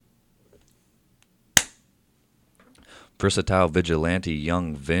Versatile Vigilante,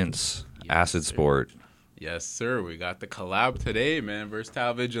 Young Vince, Acid Sir. Sport. Yes, sir. We got the collab today, man.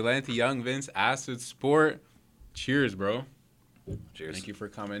 Versatile Vigilante, Young Vince, Acid Sport. Cheers, bro. Cheers. Thank you for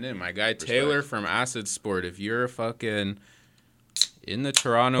coming in. My guy Taylor from Acid Sport. If you're fucking in the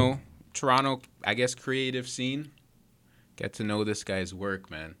Toronto, I guess, creative scene, get to know this guy's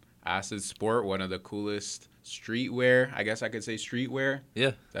work, man. Acid Sport, one of the coolest streetwear. I guess I could say streetwear. Yeah.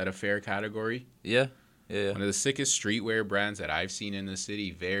 Is that a fair category? Yeah. One of the sickest streetwear brands that I've seen in the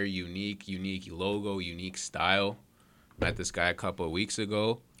city. Very unique logo, unique style. Met this guy a couple of weeks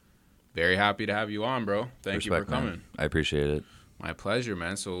ago. Very happy to have you on, bro. Thank you for coming. Man. I appreciate it. My pleasure,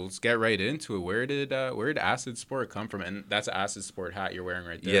 man. So let's get right into it. Where did Acid Sport come from? And that's an Acid Sport hat you're wearing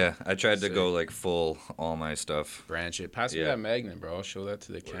right there. Yeah, I tried to go like full all my stuff. Branch it. Pass me that magnet, bro. I'll show that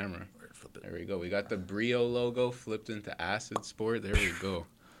to the camera. There we go. We got the Brio logo flipped into Acid Sport. There we go.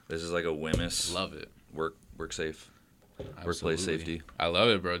 This is like a Wimmis. Love it. Work safe. Absolutely. Workplace safety. I love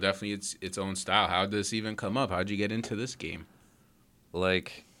it, bro. Definitely its own style. How did this even come up? How'd you get into this game?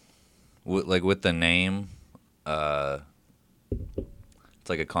 Like with the name, it's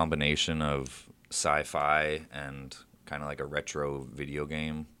like a combination of sci-fi and kind of like a retro video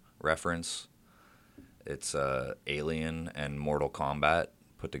game reference. It's Alien and Mortal Kombat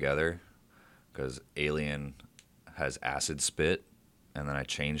put together, because Alien has acid spit, and then I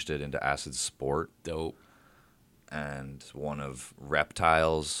changed it into Acid Sport. Dope. And one of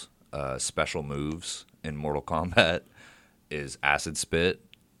Reptile's special moves in Mortal Kombat is acid spit.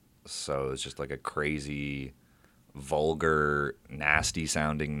 So it's just like a crazy, vulgar, nasty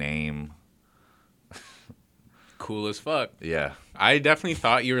sounding name. Cool as fuck. Yeah. I definitely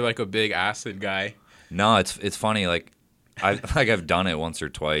thought you were like a big acid guy. No, it's funny. Like I've done it once or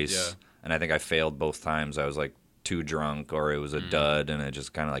twice, Yeah. and I think I failed both times. I was like too drunk, or it was a dud, and it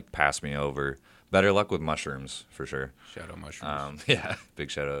just kind of like passed me over. Better luck with mushrooms, for sure. Shout out mushrooms. Yeah, big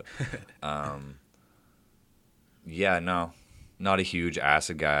shout out. Yeah, no, not a huge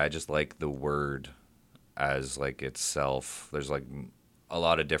acid guy. I just like the word as like itself. There's like a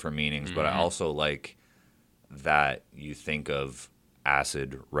lot of different meanings, but I also like that you think of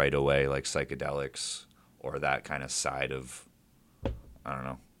acid right away, like psychedelics or that kind of side of, I don't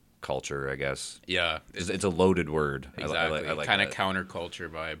know, culture, I guess. Yeah. It's a loaded word. Exactly. I like kind of that. counterculture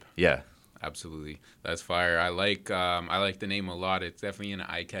vibe. Yeah. Absolutely. That's fire. I like the name a lot. It's definitely an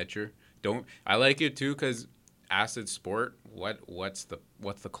eye catcher. I like it too because Acid Sport. What's the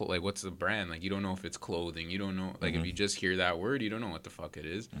brand? Like, you don't know if it's clothing. You don't know, like, if you just hear that word, you don't know what the fuck it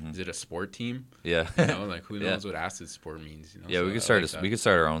is. Is it a sport team? Yeah. You know, like, who knows what Acid Sport means? You know? Yeah, So we could I start. like We could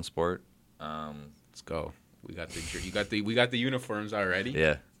start our own sport. Let's go. We got the uniforms already.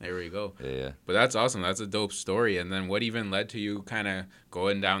 Yeah. There we go. Yeah. But that's awesome. That's a dope story. And then what even led to you kind of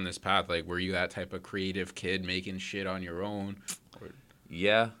going down this path? Like, were you that type of creative kid making shit on your own?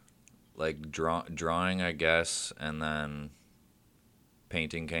 Yeah, like drawing, I guess, and then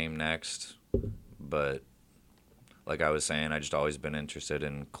painting came next. But like I was saying, I just always been interested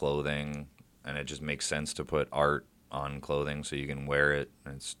in clothing, and it just makes sense to put art on clothing so you can wear it,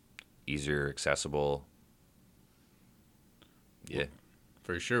 and it's easier, accessible. Yeah.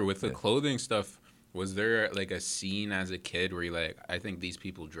 For sure. With the clothing stuff, was there like a scene as a kid where you like, I think these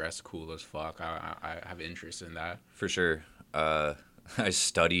people dress cool as fuck. I have interest in that. For sure. I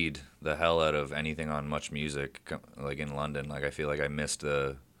studied the hell out of anything on Much Music, like in London. Like, I feel like I missed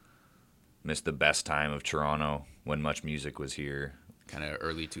the best time of Toronto when Much Music was here. Kind of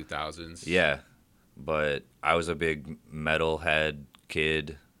early 2000s. Yeah, but I was a big metalhead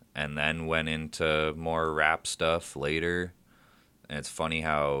kid, and then went into more rap stuff later. And it's funny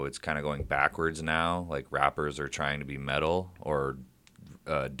how it's kind of going backwards now. Like, rappers are trying to be metal or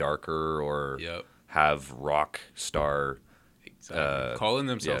darker, or have rock star. Exactly. Calling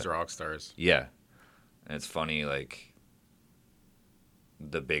themselves rock stars. Yeah. And it's funny, like,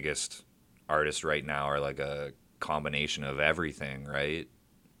 the biggest artists right now are like a combination of everything, right?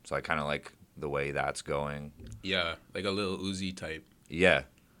 So I kind of like the way that's going. Yeah, like a little Uzi type. Yeah.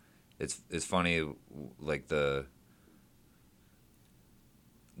 It's funny, like the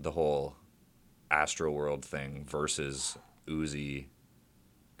whole Astroworld thing versus Uzi,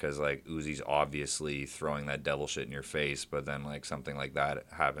 because like Uzi's obviously throwing that devil shit in your face, but then like something like that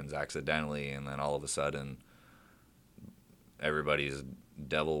happens accidentally, and then all of a sudden everybody's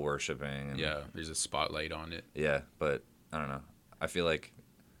devil worshipping. And, yeah, there's a spotlight on it. Yeah, but I don't know. I feel like you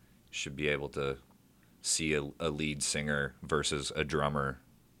should be able to see a lead singer versus a drummer.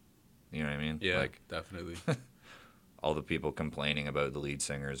 You know what I mean? Yeah, like, definitely. all the people complaining about the lead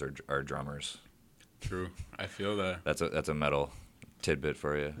singers are drummers. True. I feel that. That's a metal tidbit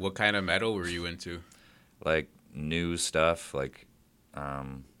for you. What kind of metal were you into? Like new stuff, like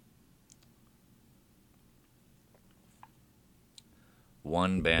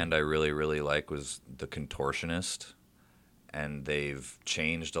one band I really, really like was The Contortionist, and they've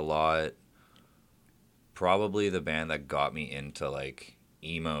changed a lot. Probably the band that got me into like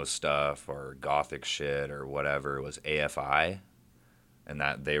emo stuff or gothic shit or whatever was AFI, and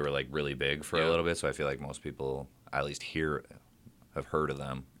that they were like really big for a little bit. So I feel like most people, at least here, have heard of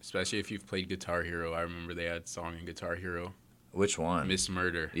them. Especially if you've played Guitar Hero. I remember they had a song in Guitar Hero. Which one? Miss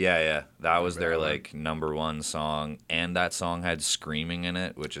Murder. Yeah. That was their that one? like number one song, and that song had screaming in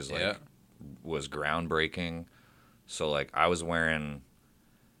it, which is like was groundbreaking. So like I was wearing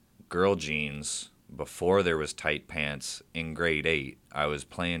girl jeans before there was tight pants in grade 8. I was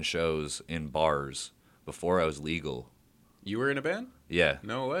playing shows in bars before I was legal. You were in a band? Yeah.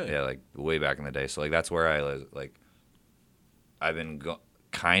 No way. Yeah, like way back in the day. So like that's where I was like I've been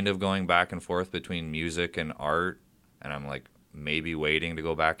kind of going back and forth between music and art, and I'm like maybe waiting to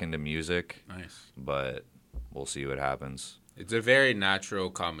go back into music. Nice. But we'll see what happens. It's a very natural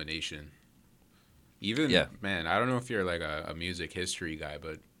combination. Even, Yeah. man, I don't know if you're like a music history guy,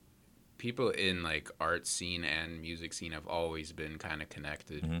 but people in like art scene and music scene have always been kind of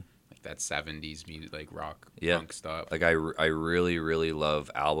connected. Mm-hmm. Like that 70s music, like rock, Yeah. punk stuff. Like I really, really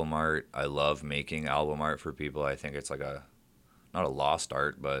love album art. I love making album art for people. I think it's like not a lost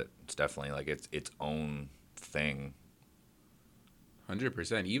art, but it's definitely like its own thing.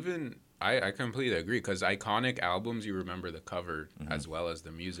 100%. Even, I completely agree, because iconic albums, you remember the cover as well as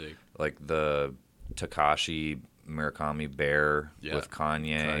the music. Like the Takashi Murakami Bear with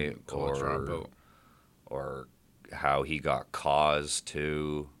Kanye, or how he got Cause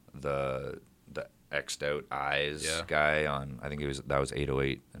to the X'd Out Eyes guy on, I think that was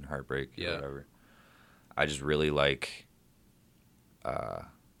 808 and Heartbreak or whatever. I just really like I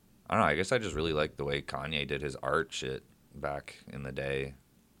don't know, I guess I just really like the way Kanye did his art shit back in the day,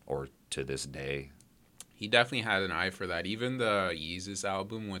 or to this day. He definitely had an eye for that. Even the Yeezus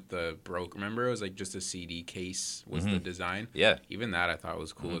album with the remember it was like just a CD case was the design? Yeah. Even that I thought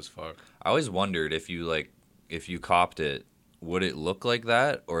was cool as fuck. I always wondered if you copped it, would it look like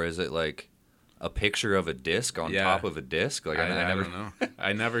that, or is it like a picture of a disc on top of a disc? Like I never don't know.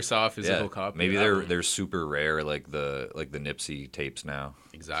 I never saw a physical copy. Maybe they're super rare, like the Nipsey tapes now.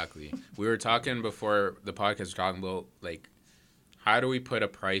 Exactly. We were talking before the podcast, talking about like how do we put a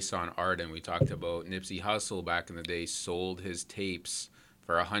price on art, and we talked about Nipsey Hussle back in the day sold his tapes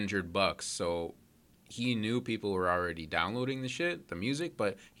for $100. So he knew people were already downloading the music,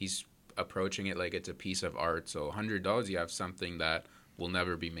 but he's approaching it like it's a piece of art. So $100, you have something that will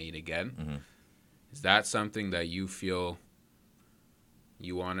never be made again. Mm-hmm. Is that something that you feel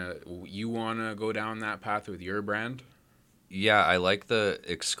you wanna go down that path with your brand? Yeah, I like the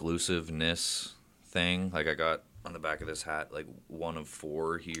exclusiveness thing. Like I got on the back of this hat, like 1 of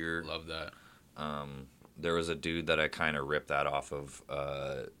 4 here. Love that. There was a dude that I kind of ripped that off of,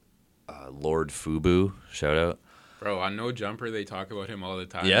 Lord Fubu. Shout out. Bro, on No Jumper, they talk about him all the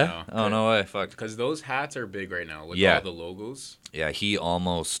time Yeah? now. Oh, no way. Fuck. Because those hats are big right now with all the logos. Yeah, he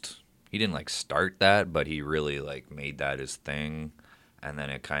didn't like start that, but he really like made that his thing. And then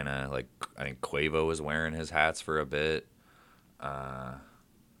it kind of like, I think Quavo was wearing his hats for a bit. Yeah.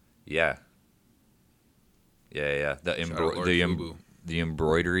 The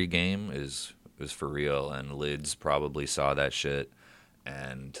embroidery game is for real, and Lids probably saw that shit,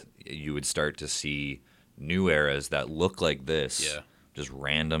 and you would start to see new eras that look like this. Yeah. Just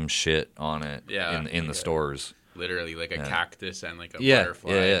random shit on it in the stores. Literally, like a cactus and like a Yeah.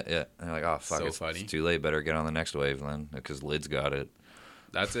 butterfly. Yeah. And they're like, oh, fuck, So it's funny. too late. Better get on the next wave then, because Lids got it.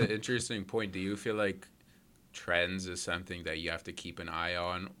 That's an interesting point. Do you feel like trends is something that you have to keep an eye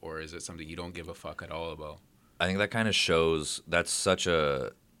on, or is it something you don't give a fuck at all about? I think that kind of shows that's such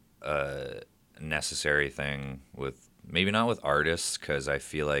a necessary thing with, maybe not with artists, because I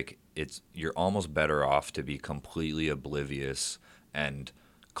feel like you're almost better off to be completely oblivious and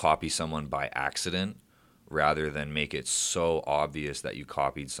copy someone by accident rather than make it so obvious that you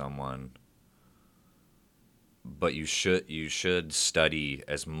copied someone. But you should study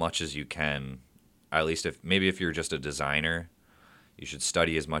as much as you can, at least if you're just a designer. You should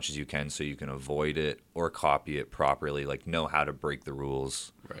study as much as you can so you can avoid it or copy it properly, like know how to break the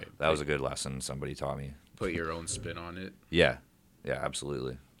rules. Right. That was a good lesson somebody taught me. Put your own spin on it. Yeah,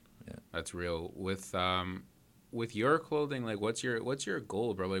 absolutely. Yeah. That's real. With your clothing, like what's your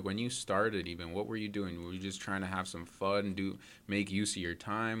goal, bro? Like when you started, even what were you doing? Were you just trying to have some fun, make use of your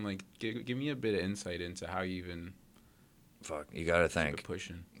time? Like give me a bit of insight into how you even. Fuck, you gotta think.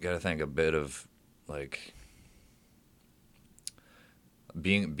 Pushing. You gotta think a bit of like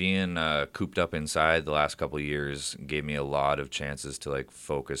being cooped up inside the last couple of years gave me a lot of chances to like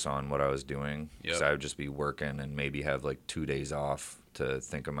focus on what I was doing. Because Yep. I would just be working and maybe have like 2 days off to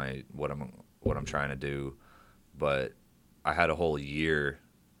think of what I'm trying to do. But I had a whole year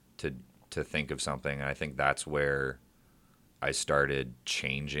to think of something, and I think that's where I started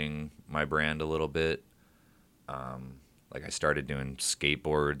changing my brand a little bit. Like I started doing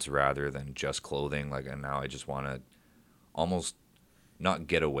skateboards rather than just clothing. Like, and now I just want to almost not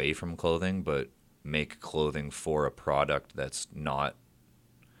get away from clothing, but make clothing for a product that's not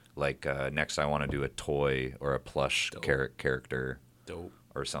like next I want to do a toy or a plush Dope. character Dope.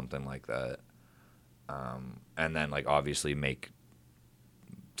 or something like that. And then like obviously make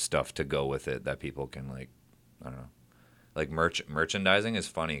stuff to go with it that people can like, I don't know. Like merchandising is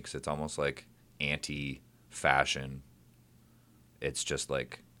funny because it's almost like anti-fashion. It's just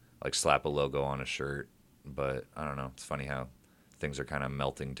like slap a logo on a shirt, but I don't know. It's funny how things are kind of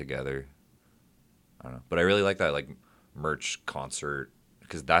melting together. I don't know, but I really like that like merch concert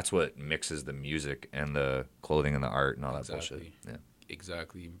because that's what mixes the music and the clothing and the art and all that bullshit. Exactly. Yeah,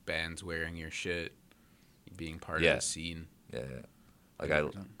 Exactly. Bands wearing your shit, being part Yeah. of the scene. yeah.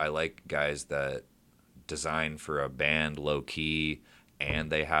 Like I like guys that design for a band low key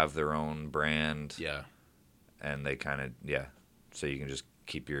and they have their own brand Yeah. and they kind of so you can just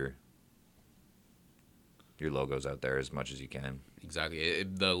keep your logos out there as much as you can. Exactly.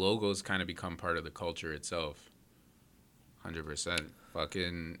 The logos kind of become part of the culture itself. 100%.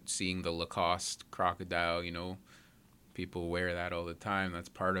 Fucking seeing the Lacoste crocodile, people wear that all the time. It's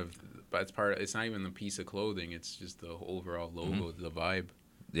not even the piece of clothing. It's just the overall logo, the vibe.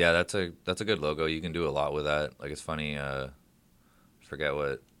 Yeah, that's a good logo. You can do a lot with that. Like it's funny. Forget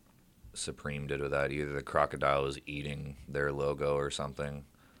what Supreme did with that. Either the crocodile was eating their logo or something.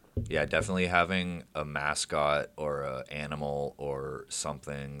 Yeah, definitely having a mascot or a animal or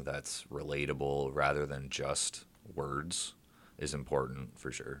something that's relatable rather than just words is important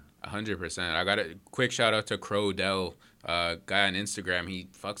for sure. 100%. I got a quick shout out to Crowdell, guy on Instagram. He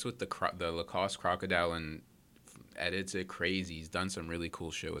fucks with the Lacoste crocodile and edits it crazy. He's done some really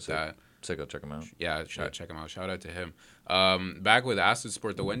cool shit with that. So go check them out. Yeah, check him out. Shout out to him. Back with Acid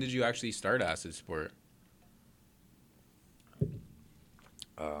Sport, though, when did you actually start Acid Sport?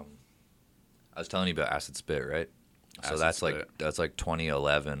 I was telling you about Acid Spit, right? So Acid that's Spit. that's like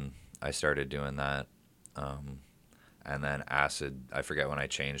 2011. I started doing that, and then Acid. I forget when I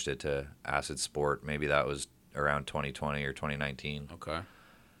changed it to Acid Sport. Maybe that was around 2020 or 2019. Okay.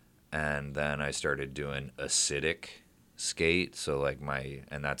 And then I started doing Acidic Skate. So like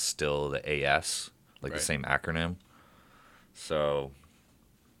and that's still the AS, like Right. the same acronym. So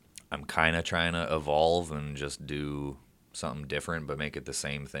I'm kind of trying to evolve and just do something different, but make it the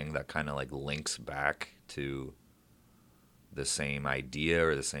same thing that kind of like links back to the same idea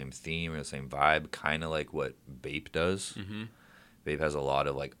or the same theme or the same vibe, kind of like what Bape does. Mm-hmm. Bape has a lot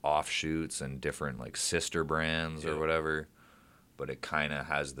of like offshoots and different like sister brands or Yeah. whatever, but it kind of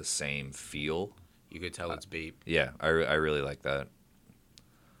has the same feel. You could tell it's Bape. Yeah, I really like that.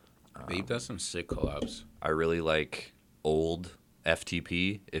 Bape does some sick collabs. I really like old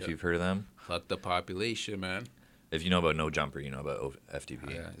FTP, if Yep. you've heard of them. Fuck the population, man. If you know about No Jumper, you know about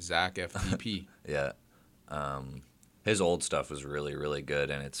FTP. Yeah, Zach FTP. Yeah. His old stuff was really, really good,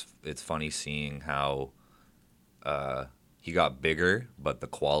 and it's funny seeing how he got bigger, but the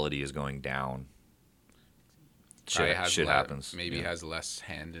quality is going down. Probably has Shit happens. Maybe yeah. has less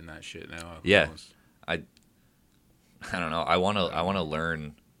hand in that shit now. Who Yeah. knows? I don't know. I wanna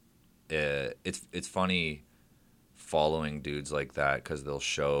learn. It's funny following dudes like that because they'll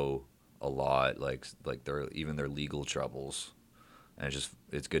show a lot like their legal troubles, and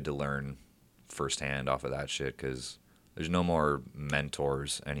it's good to learn firsthand off of that shit because there's no more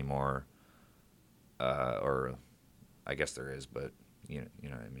mentors anymore, or I guess there is, but you know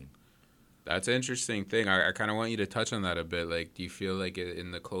what I mean. That's an interesting thing. I kind of want you to touch on that a bit. Like, do you feel like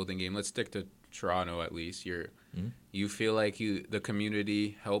in the clothing game, let's stick to Toronto at least, you feel like the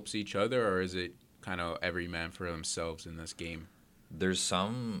community helps each other, or is it kind of every man for themselves in this game? There's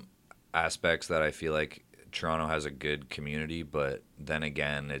some aspects that I feel like Toronto has a good community, but then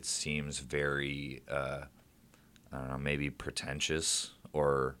again, it seems very, I don't know, maybe pretentious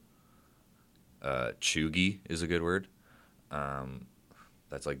or chuggy is a good word.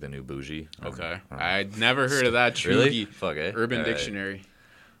 That's like the new bougie. Okay. I don't know. I'd never heard of that. Really? Chuggy. Fuck it. Urban All right. Dictionary.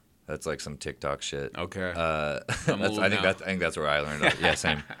 That's like some TikTok shit. Okay. I old now. think that's where I learned it. Yeah,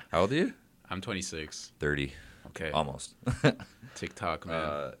 same. How old are you? I'm 26. 30. Okay. Almost. TikTok,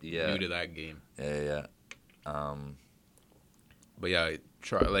 man. Yeah. New to that game. Yeah. But yeah,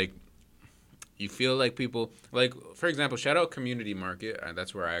 you feel like people like, for example, shout out Community Market.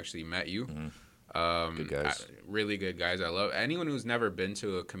 That's where I actually met you. Good guys. Really good guys. I love anyone who's never been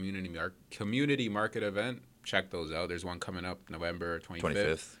to a community market event. Check those out. There's one coming up November 25th.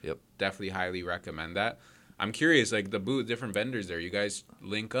 25th. Yep. Definitely highly recommend that. I'm curious, like the booth, different vendors there. You guys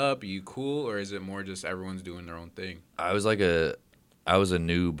link up? Are you cool, or is it more just everyone's doing their own thing? I was a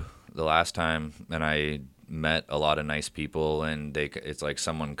noob the last time, and I met a lot of nice people, and it's like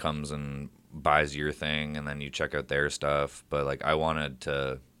someone comes and buys your thing, and then you check out their stuff. But like I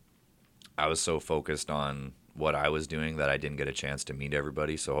was so focused on what I was doing that I didn't get a chance to meet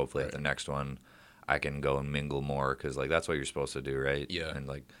everybody. So hopefully at the next one, I can go and mingle more, because like that's what you're supposed to do, right? Yeah. And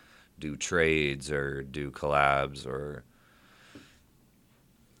like do trades or do collabs or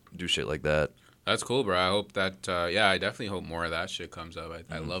do shit like that. That's cool, bro. I hope that, I definitely hope more of that shit comes up.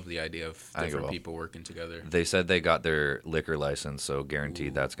 I love the idea of different people working together. They said they got their liquor license, so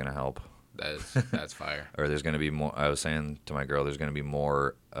guaranteed that's going to help. That's fire. Or there's going to be more. I was saying to my girl, there's going to be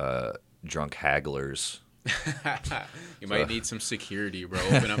more drunk hagglers. You might need some security, bro.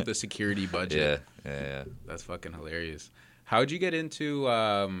 Open up the security budget. Yeah. That's fucking hilarious. How'd you get into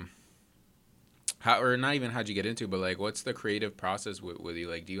or not even how'd you get into, but like what's the creative process with you?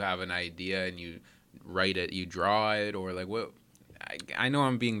 Like, do you have an idea and you write it, you draw it, or like what? I know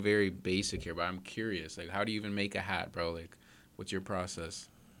I'm being very basic here, but I'm curious. Like, how do you even make a hat, bro? Like, what's your process?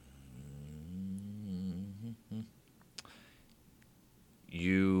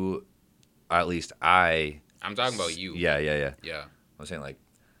 I'm talking about you. Yeah. Yeah. I'm saying, like,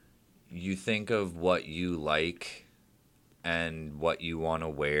 you think of what you like and what you want to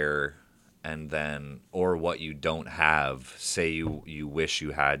wear, and then, or what you don't have. Say you wish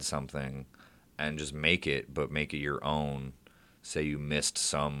you had something, and just make it, but make it your own. Say you missed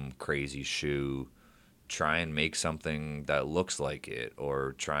some crazy shoe, try and make something that looks like it,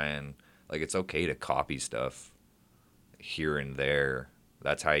 or try and, like, it's okay to copy stuff here and there.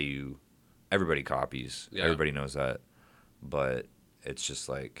 That's how everybody copies. Yeah. Everybody knows that. But it's just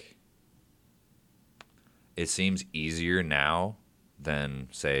like, it seems easier now than,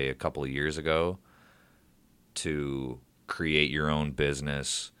 say, a couple of years ago to create your own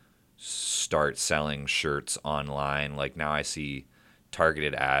business, start selling shirts online. Like, now I see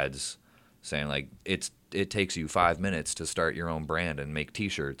targeted ads saying, like, it takes you 5 minutes to start your own brand and make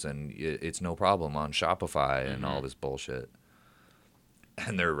t-shirts, and it's no problem on Shopify and all this bullshit.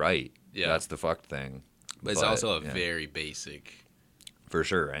 And they're right. Yeah. That's the fucked thing. But it's also very basic. For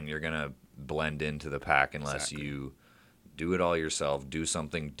sure. And you're going to blend into the pack unless you do it all yourself, do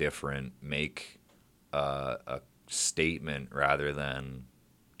something different, make a statement rather than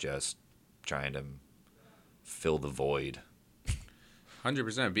just trying to fill the void.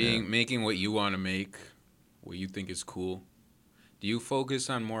 100%. Making what you want to make, what you think is cool. Do you focus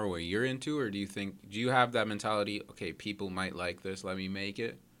on more what you're into, or do you have that mentality, okay, people might like this, let me make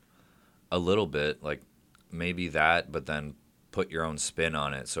it? A little bit, like maybe that, but then put your own spin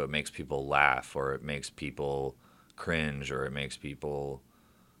on it so it makes people laugh, or it makes people cringe, or it makes people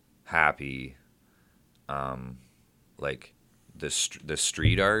happy. Like the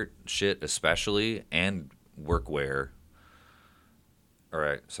street art shit especially, and workwear.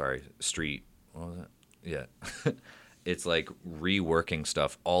 Street. What was it? Yeah. It's like reworking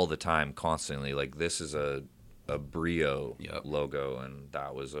stuff all the time, constantly. Like, this is a Brio logo, and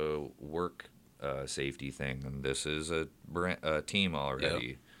that was a work safety thing, and this is a team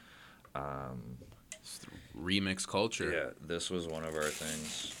already. Remix culture. Yeah, this was one of our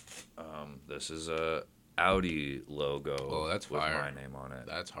things. This is a Audi logo. Oh, that's fire. With my name on it.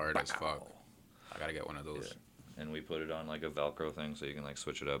 That's hard as fuck. I gotta get one of those. Yeah. And we put it on like a Velcro thing, so you can like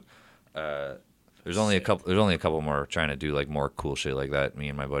switch it up. There's only a couple more trying to do like more cool shit like that. Me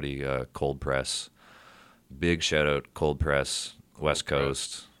and my buddy Cold Press. Big shout out Cold Press, West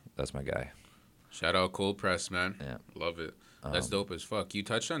Coast. That's my guy. Shout out Cold Press, man. Yeah, love it. That's dope as fuck. You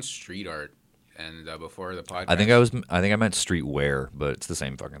touched on street art, and before the podcast, I think I meant streetwear, but it's the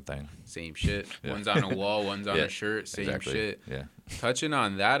same fucking thing. Same shit. Yeah. One's on a wall, one's on a shirt. Same shit. Yeah. Touching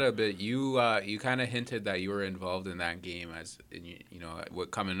on that a bit, you kind of hinted that you were involved in that game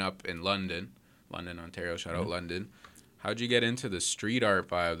what coming up in London, Ontario. Shout out London. How'd you get into the street art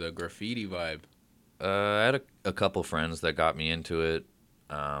vibe, the graffiti vibe? I had a couple friends that got me into it.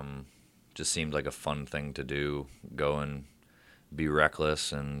 Just seemed like a fun thing to do. Go and be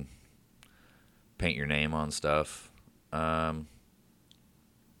reckless and paint your name on stuff. Yeah,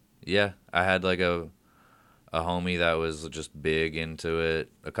 I had like a homie that was just big into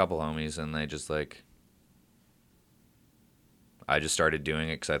it. A couple homies, and they just like, I just started doing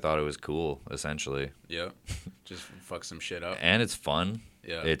it because I thought it was cool, essentially. Yeah, just fuck some shit up. And it's fun.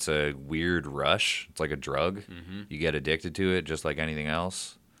 Yeah. It's a weird rush. It's like a drug. Mm-hmm. You get addicted to it just like anything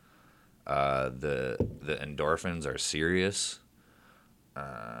else. The endorphins are serious.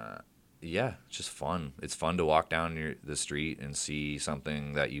 Yeah, it's just fun. It's fun to walk down the street and see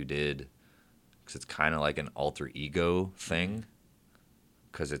something that you did, because it's kind of like an alter ego thing,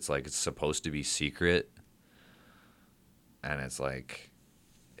 because it's like it's supposed to be secret, and it's like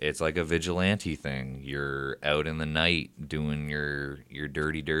a vigilante thing. You're out in the night doing your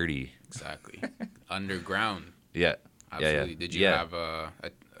dirty. Exactly. Underground. Yeah. Absolutely. Yeah. Did you have a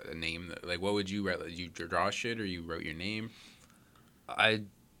name that, like, what would you write? Did you draw shit or you wrote your name? I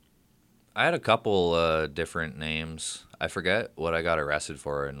I had a couple different names. I forget what I got arrested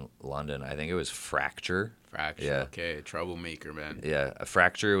for in London. I think it was Fracture. Fracture. Yeah. Okay. Troublemaker, man. Yeah, a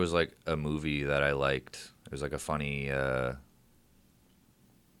Fracture was like a movie that I liked. It was like a funny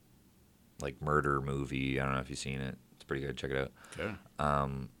like murder movie. I don't know if you've seen it. It's pretty good. Check it out. Okay.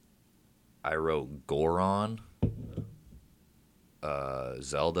 I wrote Goron,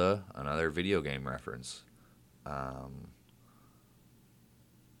 Zelda, another video game reference. What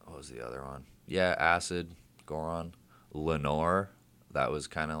was the other one? Yeah, Acid, Goron, Lenore. That was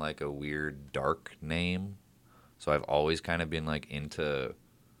kind of like a weird dark name. So I've always kind of been like into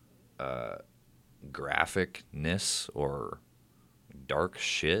graphicness or dark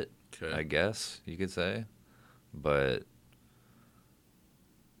shit, Okay. I guess you could say. But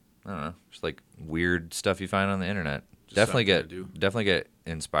I don't know, just like weird stuff you find on the internet. Just Definitely something to do. definitely get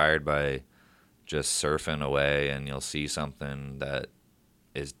inspired by just surfing away, and you'll see something that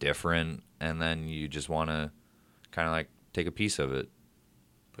is different, and then you just want to kind of like take a piece of it.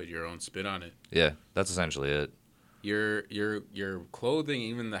 Put your own spin on it. Yeah, that's essentially it. Your clothing,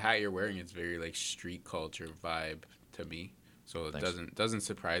 even the hat you're wearing, it's very like street culture vibe to me. So it Thanks. doesn't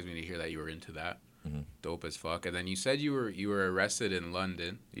surprise me to hear that you were into that. Mhm. Dope as fuck. And then you said you were arrested in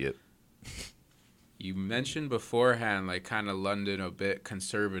London. Yep. You mentioned beforehand like kind of London a bit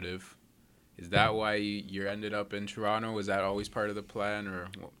conservative. Is that why you ended up in Toronto? Was that always part of the plan, or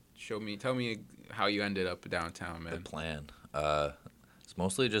tell me how you ended up downtown, The man? plan. It's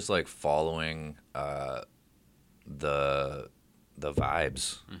mostly just like following the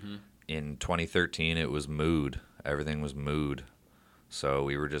vibes. Mm-hmm. In 2013, it was mood. Everything was mood. So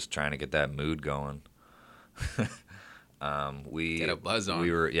we were just trying to get that mood going. We Get a buzz on.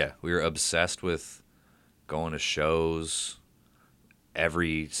 we were obsessed with going to shows.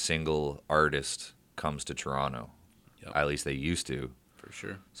 Every single artist comes to Toronto. Yep. At least they used to. For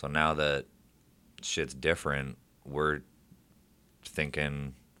sure. So now that shit's different, we're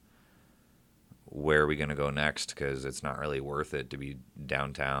thinking, where are we going to go next? Because it's not really worth it to be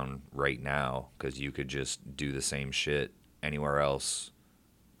downtown right now, because you could just do the same shit anywhere else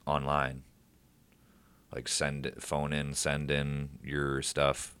online. Like send in your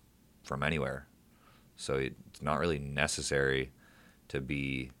stuff from anywhere. So it's not really necessary to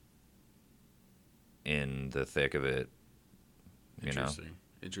be in the thick of it, you know?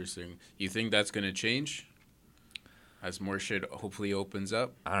 Interesting. You think that's gonna change as more shit hopefully opens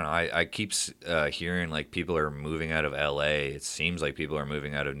up? I don't know. I keep hearing like people are moving out of LA. It seems like people are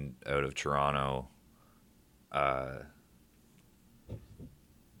moving out of Toronto. I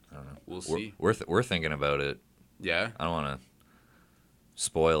don't know. We'll see. We're thinking about it. Yeah. I don't want to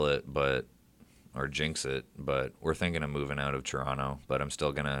spoil it, or jinx it, but we're thinking of moving out of Toronto. But I'm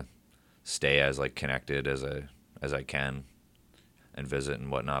still gonna stay as like connected as I can, and visit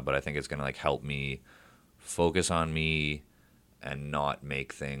and whatnot. But I think it's gonna like help me focus on me and not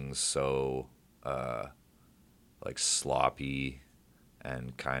make things so like sloppy,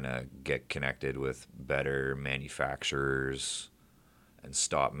 and kind of get connected with better manufacturers and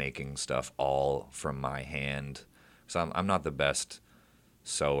stop making stuff all from my hand. So I'm not the best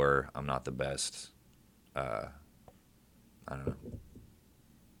sewer. I'm not the best. I don't know.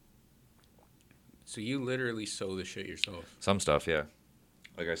 So you literally sew the shit yourself. Some stuff, yeah.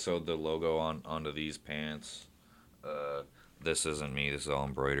 Like I sewed the logo onto these pants. This isn't me. This is all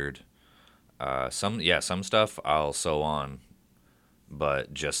embroidered. Some stuff I'll sew on,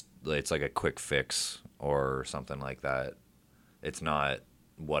 but just it's like a quick fix or something like that. It's not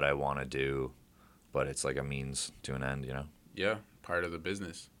what I want to do, but it's like a means to an end, you know? Yeah, part of the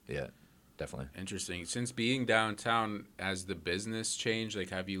business. Yeah, definitely. Interesting. Since being downtown, has the business changed? Like,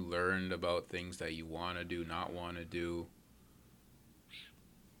 have you learned about things that you want to do, not want to do?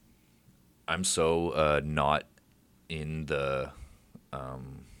 I'm so not in the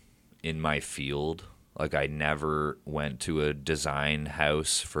in my field. Like I never went to a design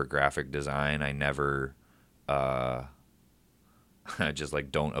house for graphic design. I never I just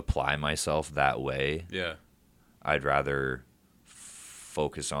like don't apply myself that way. Yeah. I'd rather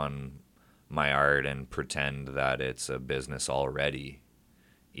focus on my art and pretend that it's a business already,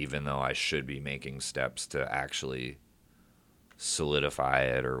 even though I should be making steps to actually solidify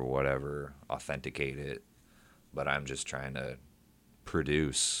it or whatever, authenticate it. But I'm just trying to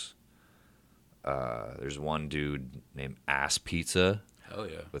produce. There's one dude named Ass Pizza, Hell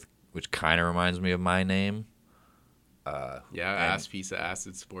yeah. which kind of reminds me of my name. Yeah, and- Ass Pizza,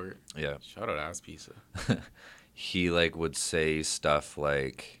 Acid Sport. Yeah. Shout out Ass Pizza. He like would say stuff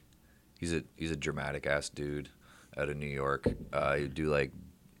like, he's a dramatic ass dude out of New York. He'd do like,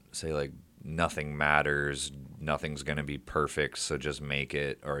 say like, nothing matters, nothing's gonna be perfect, so just make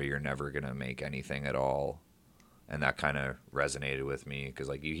it, or you're never gonna make anything at all. And that kind of resonated with me because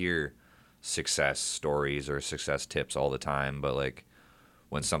like you hear success stories or success tips all the time, but like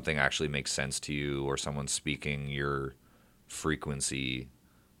when something actually makes sense to you or someone's speaking your frequency,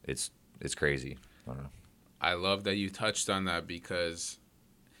 it's crazy. I don't know. I love that you touched on that because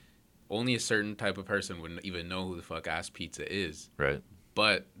only a certain type of person would even know who the fuck Ass Pizza is. Right.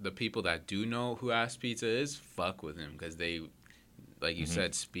 But the people that do know who Ass Pizza is, fuck with him because they, like you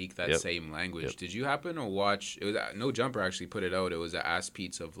said, speak that Yep. same language. Yep. Did you happen to watch? It was No Jumper actually put it out. It was an Ass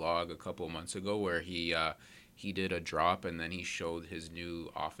Pizza vlog a couple of months ago where he did a drop and then he showed his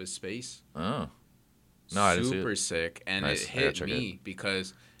new office space. Oh. No, I didn't see it. Super sick, and Nice. it I gotta hit check me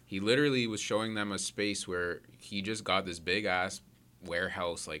because he literally was showing them a space where he just got this big ass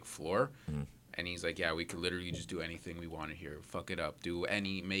warehouse like floor. And he's like, yeah, we could literally just do anything we wanted here. Fuck it up.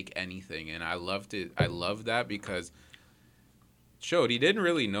 Make anything. And I loved it. I loved that because showed he didn't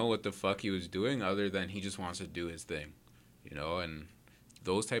really know what the fuck he was doing other than he just wants to do his thing. You know, and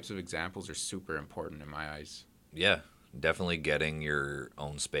those types of examples are super important in my eyes. Yeah, definitely getting your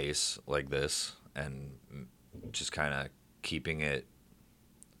own space like this and just kind of keeping it.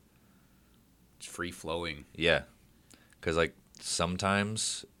 It's free flowing. Yeah, because like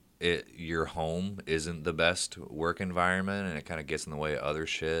sometimes your home isn't the best work environment and it kind of gets in the way of other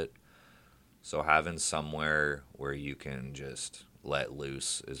shit. So having somewhere where you can just let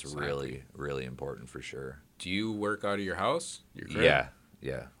loose is really, really important for sure. Do you work out of your house? Your crib?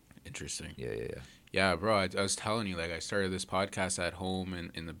 Yeah. Interesting. Yeah. Yeah, bro, I was telling you, like, I started this podcast at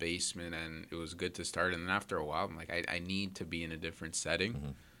home in the basement, and it was good to start. And then after a while, I'm like, I need to be in a different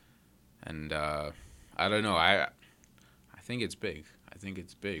setting. And I don't know. I think it's big. I think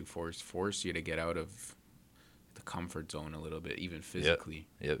it's big. Force you to get out of the comfort zone a little bit, even physically.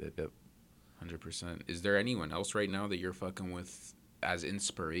 Yep. 100%. Is there anyone else right now that you're fucking with as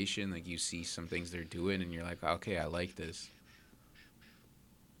inspiration? Like, you see some things they're doing, and you're like, okay, I like this.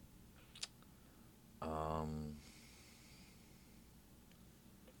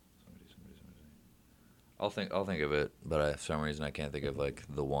 I'll think of it, but for some reason I can't think of like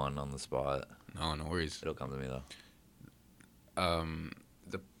the one on the spot. No worries. It'll come to me though.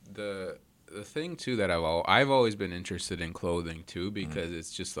 The thing too that I've always been interested in clothing too because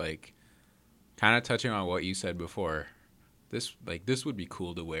it's just like kind of touching on what you said before. This would be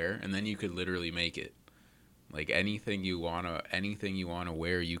cool to wear, and then you could literally make it. Like anything you wanna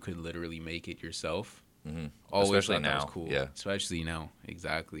wear, you could literally make it yourself. Always Especially thought that now, was cool. yeah. Especially now,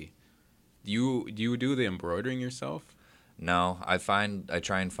 exactly. Do you do the embroidering yourself? No, I try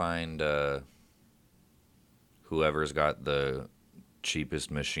and find whoever's got the cheapest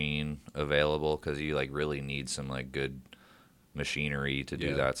machine available because you like really need some like good machinery to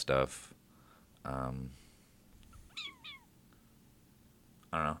do that stuff. I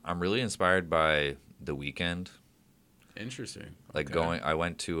don't know. I'm really inspired by The Weeknd. Interesting. Like Okay. I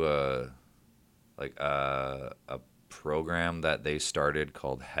went to a program that they started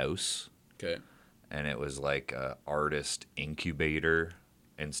called House. Okay. And it was like a artist incubator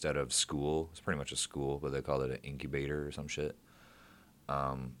instead of school. It's pretty much a school, but they called it an incubator or some shit.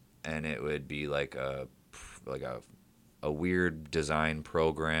 And it would be like a weird design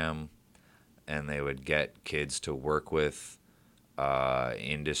program, and they would get kids to work with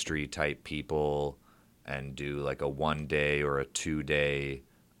industry type people and do like a 1 day or a 2 day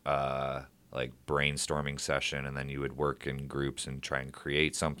like brainstorming session, and then you would work in groups and try and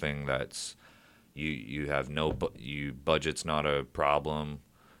create something that's you have budget's not a problem,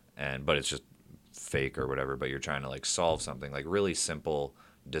 but it's just fake or whatever, but you're trying to like solve something like really simple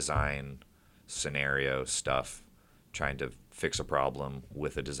design scenario stuff, trying to fix a problem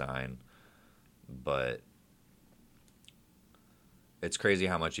with a design. But it's crazy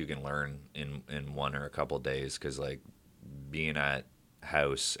how much you can learn in one or a couple days, because like being at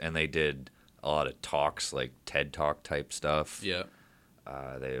House, and they did a lot of talks, like TED Talk type stuff. Yeah.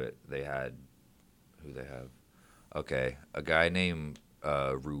 They had, who they have? Okay, a guy named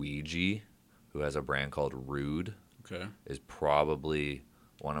Ruigi, who has a brand called Rude Okay. is probably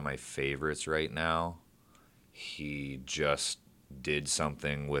one of my favorites right now. He just did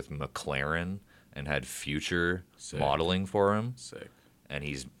something with McLaren and had Future Sick. modeling for him. Sick. And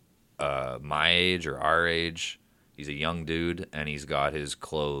he's my age or our age. He's a young dude, and he's got his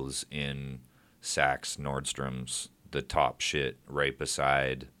clothes in Saks, Nordstrom's, the top shit, right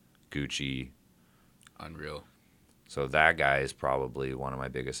beside Gucci. Unreal. So that guy is probably one of my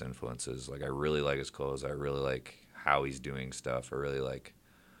biggest influences. Like, I really like his clothes. I really like how he's doing stuff. I really like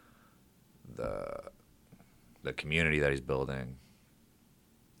the community that he's building.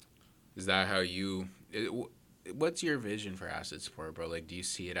 Is that how you? What's your vision for Acid Sport, bro? Like, do you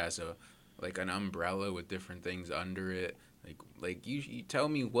see it as a like an umbrella with different things under it? Like you tell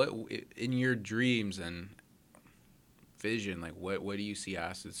me what in your dreams and vision, like what do you see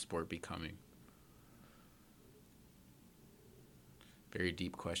Acid Sport becoming? Very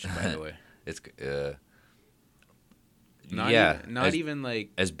deep question, by the way. It's Not even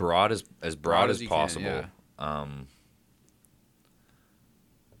like as broad as you possible. can,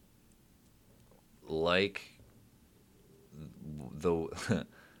 Like the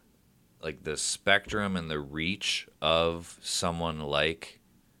like the spectrum and the reach of someone like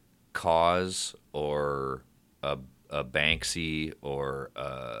Cause or a Banksy or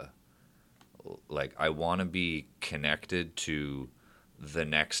like I want to be connected to the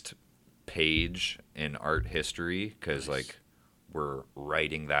next page in art history because Nice. like we're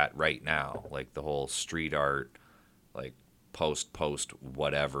writing that right now, like the whole street art, like post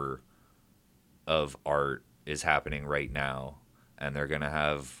whatever of art is happening right now, and they're gonna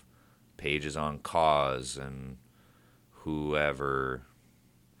have pages on Cause and whoever.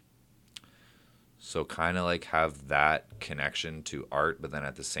 So kind of like have that connection to art, but then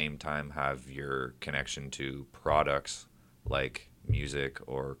at the same time have your connection to products like music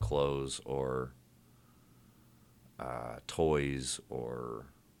or clothes or toys or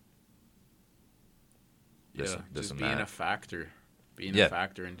this just and being that. a factor, Yeah. a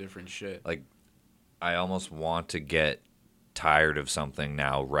factor in different shit. Like I almost want to get tired of something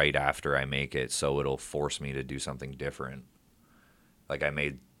now right after I make it, so it'll force me to do something different. Like I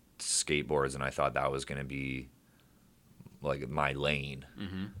made skateboards and I thought that was going to be like my lane.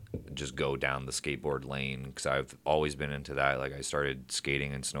 Just go down the skateboard lane because I've always been into that. Like I started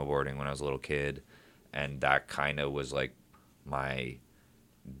skating and snowboarding when I was a little kid, and that kind of was like my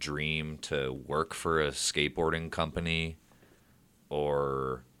dream to work for a skateboarding company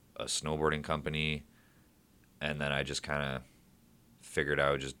or a snowboarding company, and then I just kind of figured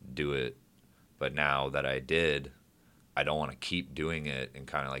I would just do it. But now that I did, I don't want to keep doing it and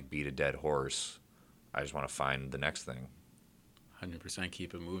kind of like beat a dead horse. I just want to find the next thing. 100%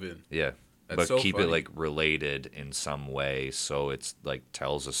 keep it moving. Yeah. That's But so keep funny. it like related in some way so it's like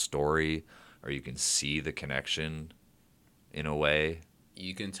tells a story or you can see the connection in a way.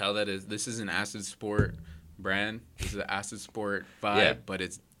 You can tell that this is an Acid Sport brand. This is an Acid Sport vibe, Yeah. but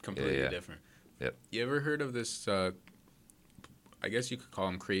it's completely Yeah. different. Yep. You ever heard of this? I guess you could call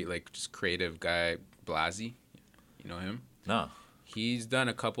him just creative guy, Blasey. You know him? No. He's done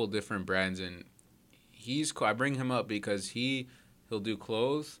a couple different brands, and he's cool. I bring him up because he'll do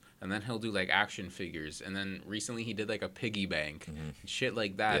clothes, and then he'll do like action figures, and then recently he did like a piggy bank, shit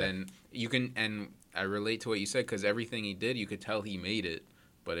like that. Yeah. And I relate to what you said because everything he did, you could tell he made it,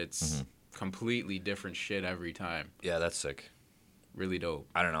 but it's completely different shit every time. Yeah, that's sick. Really dope.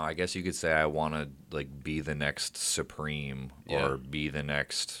 I don't know. I guess you could say I want to like be the next Supreme or be the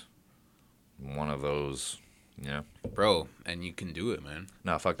next one of those. Yeah. Bro, and you can do it, man.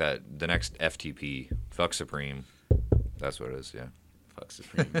 No, fuck that. The next FTP. Fuck Supreme. That's what it is. Yeah. Fuck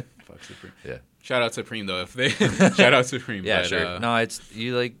Supreme. Fuck Supreme. Yeah. Shout out Supreme though. If they shout out Supreme. Yeah, but, sure. No, it's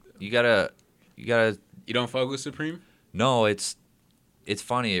you gotta. You don't fuck with Supreme? No, it's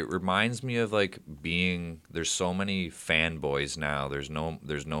funny. It reminds me of like being. There's so many fanboys now. There's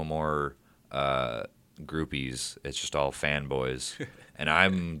no more groupies. It's just all fanboys, and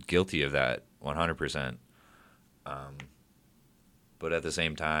I'm guilty of that 100%. But at the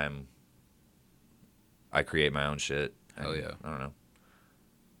same time, I create my own shit. Hell yeah. I don't know.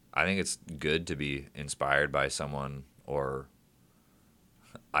 I think it's good to be inspired by someone or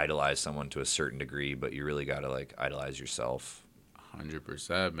idolize someone to a certain degree, but you really gotta like idolize yourself.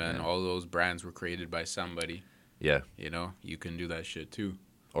 100%, man. Yeah. All those brands were created by somebody. Yeah. You know, you can do that shit too.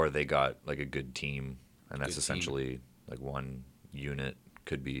 Or they got like a good team, and that's Good essentially like one unit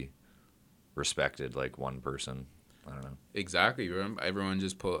could be respected like one person. I don't know. Exactly. Everyone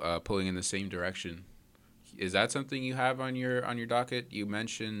just pulling in the same direction. Is that something you have on your docket? You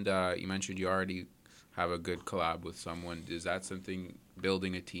mentioned you already have a good collab with someone. Is that something,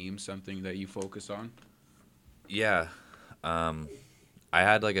 building a team, something that you focus on? Yeah. I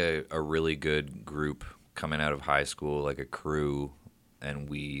had like a really good group coming out of high school, like a crew, and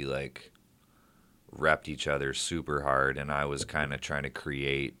we like repped each other super hard. And I was kind of trying to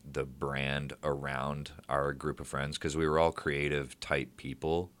create the brand around our group of friends because we were all creative type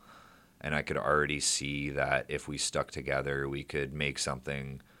people. And I could already see that if we stuck together, we could make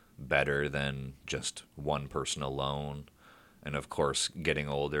something better than just one person alone. And of course, getting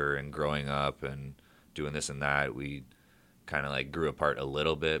older and growing up and doing this and that, we kind of like grew apart a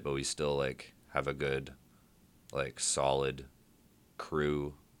little bit, but we still like have a good, like solid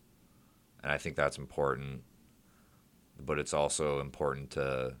crew. And I think that's important. But it's also important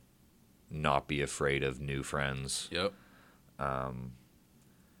to not be afraid of new friends. Yep.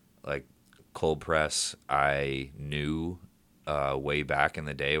 Like Cold Press, I knew way back in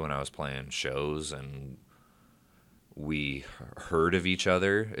the day when I was playing shows and we heard of each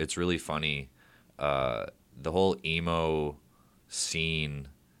other. It's really funny. The whole emo scene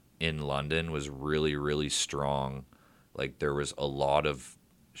in London was really, really strong. Like there was a lot of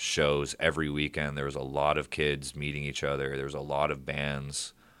shows every weekend. There was a lot of kids meeting each other. There was a lot of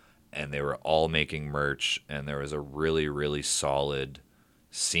bands, and they were all making merch. And there was a really, really solid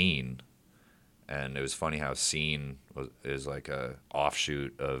scene. And it was funny how is like a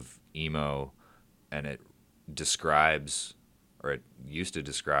offshoot of emo, and it describes, or it used to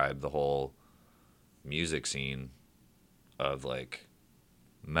describe the whole music scene of like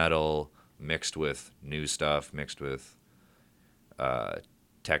metal mixed with new stuff, mixed with uh,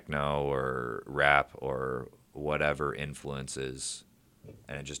 techno or rap or whatever influences,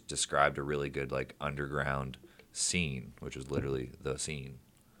 and it just described a really good like underground scene, which was literally the scene.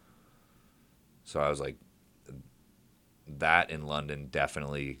 So I was like, that in London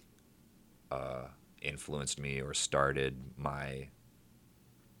definitely influenced me or started my,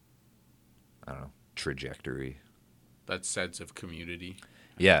 I don't know, trajectory. That sense of community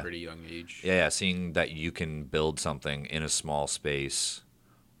at a Yeah. pretty young age. Yeah, seeing that you can build something in a small space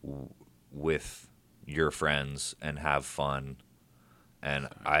with your friends and have fun. And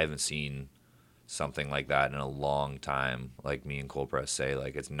I haven't seen something like that in a long time. Like me and Cold Press say,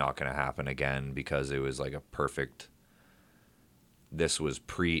 like it's not going to happen again because it was like a perfect. This was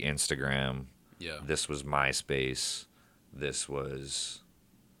pre-Instagram. Yeah. This was MySpace. This was.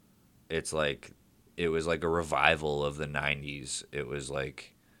 It's like it was like a revival of the 90s. It was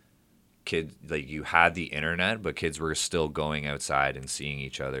like kids, like you had the internet, but kids were still going outside and seeing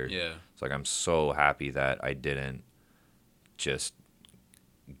each other. Yeah. It's like I'm so happy that I didn't just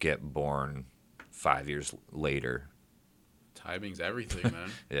get born 5 years later. Timing's everything,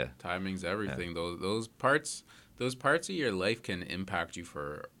 man. Yeah. Timing's everything. Those parts of your life can impact you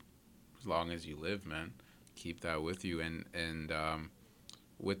for as long as you live, man. Keep that with you, and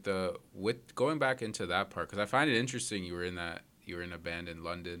with going back into that part, because I find it interesting. You were in a band in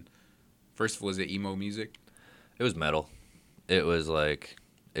London. First, was it emo music? It was metal. It was like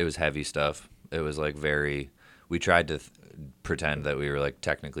it was heavy stuff. It was like very. We tried to pretend that we were like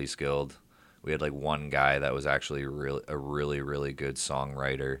technically skilled. We had like one guy that was actually a really really good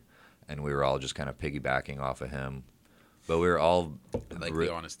songwriter, and we were all just kind of piggybacking off of him. But we were all I like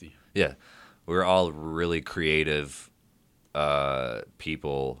the honesty. yeah, we were all really creative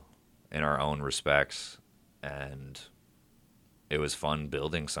people in our own respects, and it was fun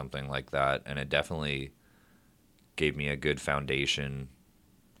building something like that, and it definitely gave me a good foundation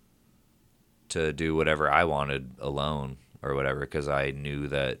to do whatever I wanted alone or whatever, because I knew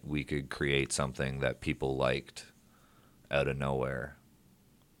that we could create something that people liked out of nowhere.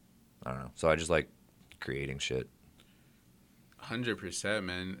 I don't know. So I just like creating shit. 100%,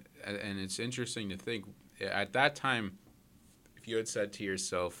 man. And it's interesting to think at that time, if you had said to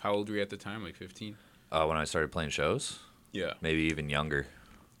yourself, how old were you at the time? Like 15? When I started playing shows, Yeah. maybe even younger.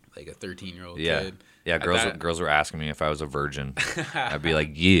 Like a 13-year-old Yeah, kid. yeah. At Girls were asking me if I was a virgin. I'd be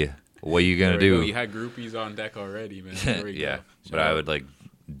like, yeah. What are you gonna do? You had groupies on deck already, man. There we yeah, go. but I would like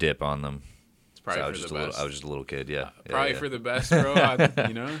dip on them. It's probably So for the best. I was just a little kid. Yeah, Probably yeah. for the best, bro.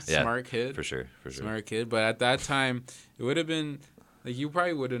 You know, Yeah, smart kid. For sure. Smart kid. But at that time, it would have been like you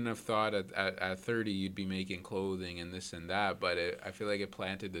probably wouldn't have thought at 30 you'd be making clothing and this and that. But I feel like it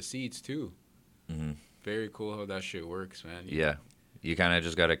planted the seeds too. Mm-hmm. Very cool how that shit works, man. Yeah, you kind of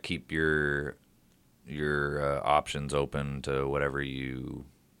just got to keep your options open to whatever you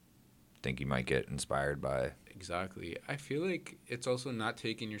think you might get inspired by. Exactly. I feel like it's also not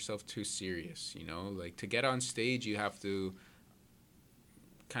taking yourself too serious, you know? Like to get on stage, you have to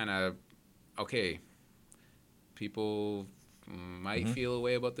kind of okay, people might feel a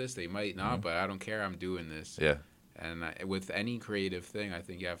way about this, they might not, but I don't care. I'm doing this. Yeah. And with any creative thing, I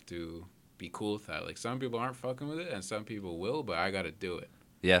think you have to be cool with that. Like some people aren't fucking with it, and some people will, but I gotta do it.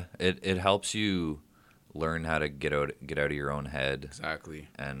 Yeah, it helps you learn how to get out of your own head Exactly.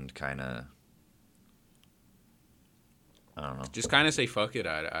 and kind of, I don't know. Just kind of say fuck it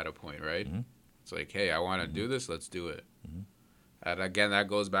at a point, right? Mhm. It's like, hey, I want to do this. Let's do it. And again, that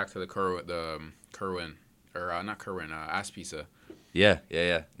goes back to the Kerwin, or not Kerwin, Aspisa. Yeah.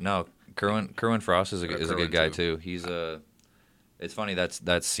 No, Kerwin Frost is a Kerwin good guy too. He's It's funny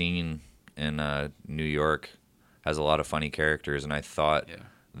that scene in New York has a lot of funny characters, and I thought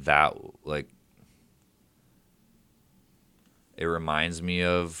that like it reminds me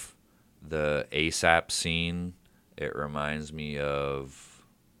of the ASAP scene. It reminds me of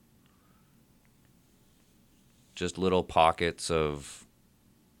just little pockets of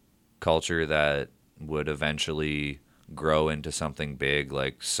culture that would eventually grow into something big,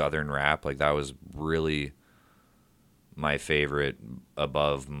 like Southern rap. Like that was really my favorite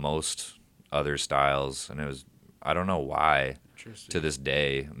above most other styles, and it was, I don't know why to this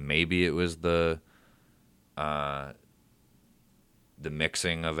day. Maybe it was the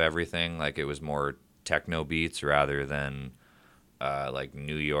mixing of everything. Like it was more techno beats rather than like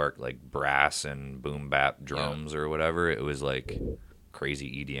New York, like brass and boom bap drums or whatever. It was like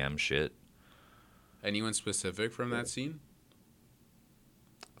crazy EDM shit. Anyone specific from that scene?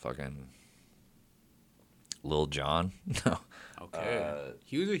 Fucking Lil Jon. No. Okay.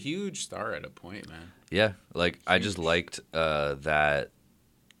 He was a huge star at a point, man. Yeah, like I just liked that.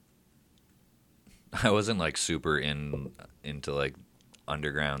 I wasn't like super into like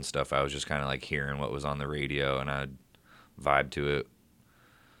underground stuff. I was just kind of like hearing what was on the radio, and I'd vibe to it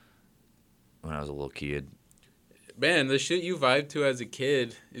when I was a little kid. Man, the shit you vibe to as a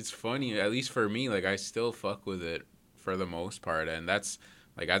kid, it's funny. At least for me, like I still fuck with it for the most part, and that's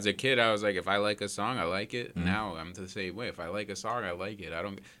like as a kid, I was like, if I like a song, I like it. Mhm. Now I'm the same way. If I like a song, I like it.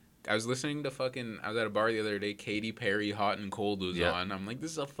 I was listening to I was at a bar the other day. Katy Perry, "Hot and Cold" was on. I'm like,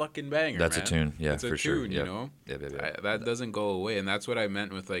 this is a fucking banger. That's man. a tune, yeah, it's a for tune, sure. you know. Yep. That doesn't go away, and that's what I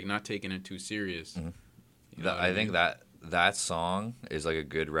meant with like not taking it too serious. Mhm. You know what I think mean? that song is like a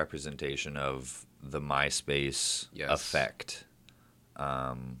good representation of the MySpace effect.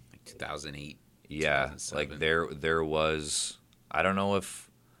 Like 2008. Yeah, 2007. like there was, I don't know if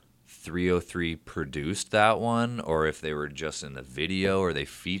 303 produced that one or if they were just in the video or they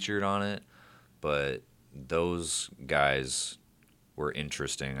featured on it, but those guys were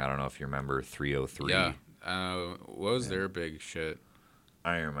interesting. I don't know if you remember 303. Yeah. What was their big shit?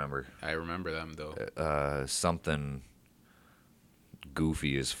 I don't remember. I remember them though. Something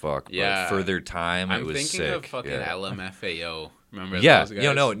goofy as fuck. Yeah. But for their time, I'm it was thinking sick. of fucking yeah. LMFAO. Remember Yeah, those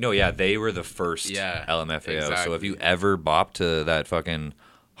guys? no, yeah, they were the first LMFAO. So if exactly. you ever bop to that fucking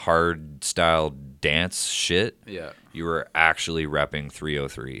hard style dance shit, you were actually repping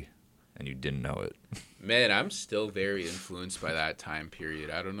 303, and you didn't know it. Man, I'm still very influenced by that time period.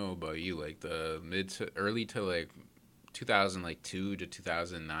 I don't know about you, like the early to like 2002 to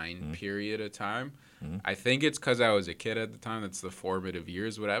 2009 period of time. I think it's because I was a kid at the time. That's the formative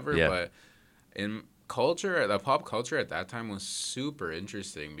years, whatever. Yeah. But in culture, the pop culture at that time was super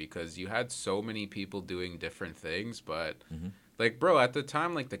interesting because you had so many people doing different things. But like, bro, at the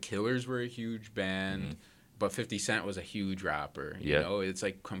time, like the Killers were a huge band, but 50 Cent was a huge rapper. You know, it's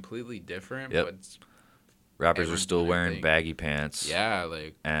like completely different. Yep. But it's, Rappers were still wearing thing. baggy pants. Yeah,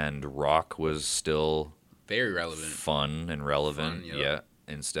 like And rock was still very relevant. fun and relevant. Fun, yeah.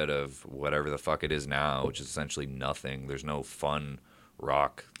 Instead of whatever the fuck it is now, which is essentially nothing. There's no fun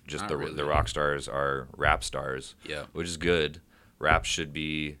rock. Just Not really. the rock stars are rap stars. Yeah. Which is good. Rap should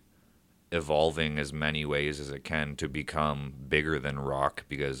be evolving as many ways as it can to become bigger than rock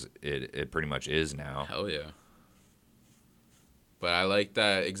because it pretty much is now. Hell yeah. But I like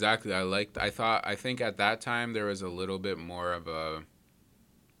that exactly. I think at that time there was a little bit more of a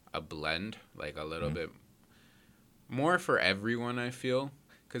blend, like a little bit more for everyone, I feel.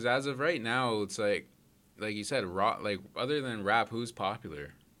 Cuz as of right now, it's like you said, rock, like other than rap, who's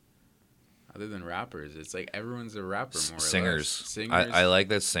popular? Other than rappers, it's like everyone's a rapper more or Singers. less. Singers. I like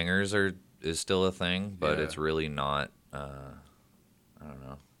that singers is still a thing, but Yeah. it's really not. I don't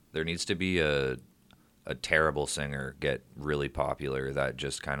know. There needs to be a terrible singer get really popular that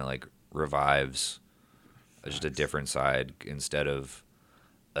just kind of like revives just a different side instead of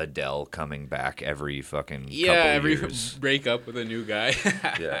Adele coming back every fucking couple every years. break up with a new guy.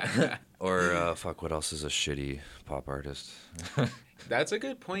 Yeah. Or fuck, what else is a shitty pop artist? That's a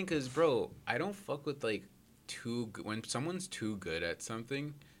good point, because, bro, I don't fuck with, like, when someone's too good at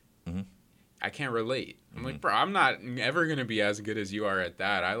something, I can't relate. I'm like, bro, I'm not ever going to be as good as you are at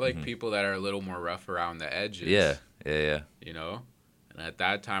that. I like people that are a little more rough around the edges. Yeah. You know? And at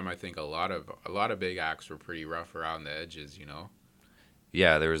that time, I think a lot of big acts were pretty rough around the edges.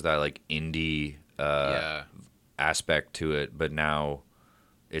 Yeah, there was that like indie Yeah, aspect to it, but now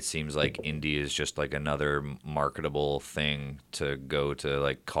it seems like indie is just like another marketable thing to go to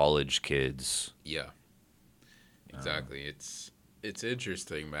like college kids. yeah, exactly. It's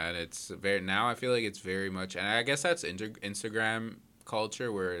interesting, man. It's very now. I feel like it's very much, and I guess that's Instagram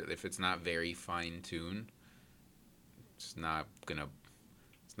culture where if it's not very fine tuned, it's not gonna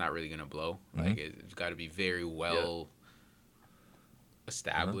it's not really gonna blow. Mhm. Like it's got to be very Yeah. well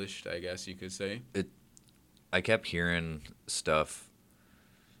established, I guess you could say. I kept hearing stuff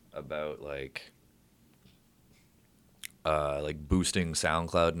about like boosting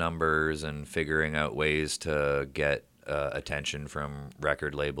SoundCloud numbers and figuring out ways to get attention from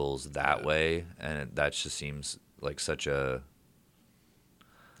record labels that Yeah. way, and that just seems like such a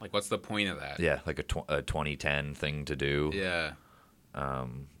Like, what's the point of that? yeah, like a 2010 thing to do. Yeah,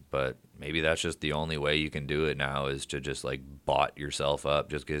 But maybe that's just the only way you can do it now is to just like bot yourself up,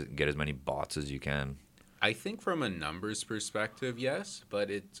 just get as many bots as you can. I think from a numbers perspective, yes,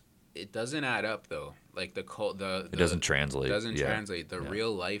 but it doesn't add up though. Like It doesn't translate. doesn't Yeah. translate. The Yeah.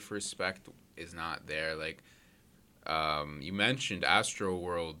 real life respect is not there. Like, you mentioned Astro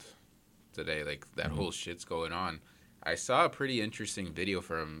World today. Like that Mhm. whole shit's going on. I saw a pretty interesting video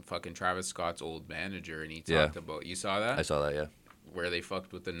from fucking Travis Scott's old manager, and he Yeah. talked about. You saw that? I saw that. Yeah. Where they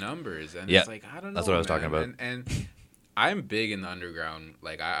fucked with the numbers, and Yeah, it's like I don't know. that's what I was talking man. about. And I'm big in the underground.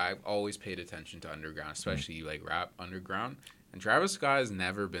 Like I've always paid attention to underground, Mm. especially like rap underground. And Travis Scott has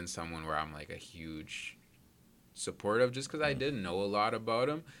never been someone where I'm like a huge supporter of, just because I Mm. didn't know a lot about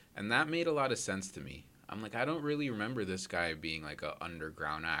him, and that made a lot of sense to me. I'm like, I don't really remember this guy being like a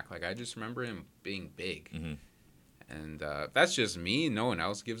underground act. Like I just remember him being big. Mhm. And that's just me. No one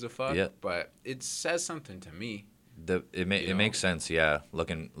else gives a fuck. Yeah. But it says something to me. It know? makes sense. Yeah.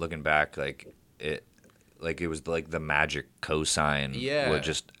 Looking back, it was like the magic cosign Yeah. would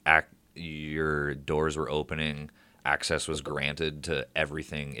just act. Your doors were opening. Access was granted to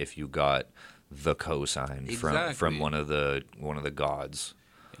everything if you got the cosign from Exactly. one of the gods.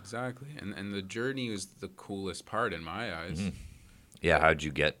 Exactly. And the journey was the coolest part in my eyes. Mhm. Yeah. How'd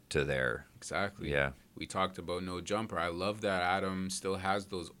you get to there? Exactly. Yeah. We talked about No Jumper. I love that Adam still has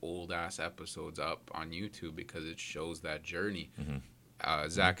those old ass episodes up on YouTube because it shows that journey. Mhm.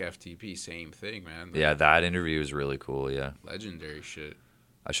 Zach FTP, same thing, man. Yeah. That interview is really cool. Yeah. Legendary shit.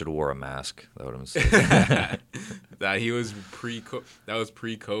 I should have wore a mask. That would have been sick. That he was that was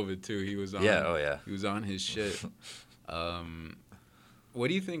pre-COVID too. He was on. Yeah. Oh yeah. He was on his shit. What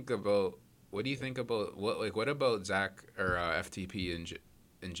do you think about? What about Zach or FTP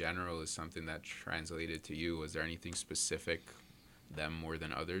in general is something that translated to you? Was there anything specific, them more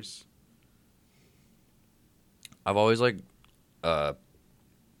than others? I've always uh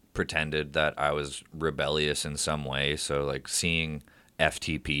pretended that I was rebellious in some way. So like seeing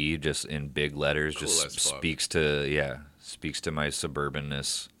FTP just in big letters Cool just as fuck. speaks to my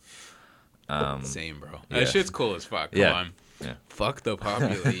suburbanness. Same, bro. yeah. That shit's cool as fuck. Come Yeah. on. Yeah. Fuck the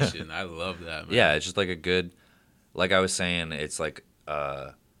population. I love that, man. Yeah, it's just like a good, like I was saying, it's like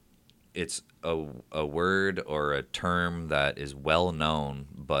it's a word or a term that is well known,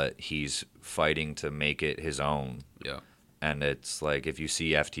 but he's fighting to make it his own. Yeah. And it's like if you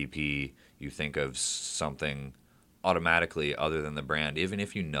see FTP, you think of something automatically other than the brand. Even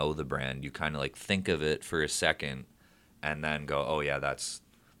if you know the brand, you kind of like think of it for a second and then go, oh yeah, that's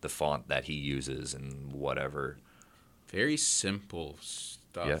the font that he uses and whatever. Very simple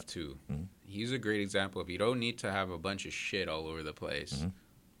stuff Yeah. too. Mhm. He's a great example of you don't need to have a bunch of shit all over the place. Mhm.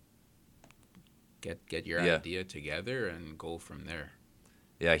 Get your Yeah. idea together and go from there.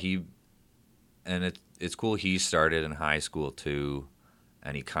 Yeah, and it's cool he started in high school too,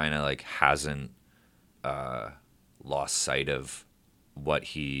 and he kind of like hasn't lost sight of what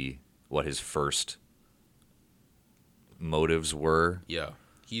his first motives were. Yeah.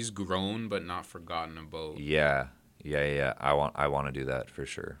 He's grown but not forgotten about. Yeah. I want to do that for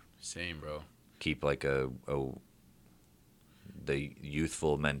sure. Same, bro. Keep like the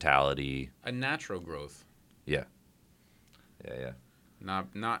youthful mentality. A natural growth. Yeah.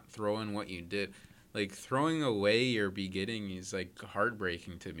 Not throwing what you did. Like throwing away your beginning is like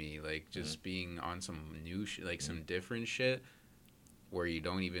heartbreaking to me. Like just being on some new shit, like some different shit where you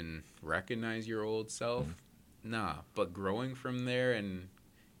don't even recognize your old self. Nah, but growing from there and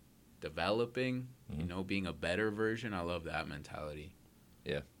developing, being a better version, I love that mentality.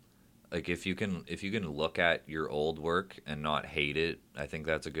 Like if you can look at your old work and not hate it, I think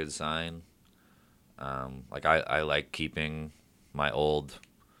that's a good sign. Like I like keeping my old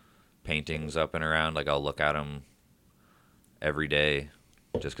paintings up and around. Like I'll look at them every day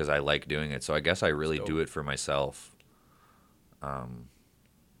just because I like doing it. So I guess I really dope. do it for myself. I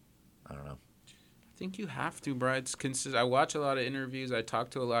don't know. I think you have to, bro. It's I watch a lot of interviews. I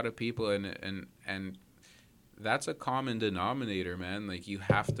talk to a lot of people, and that's a common denominator, man. Like, you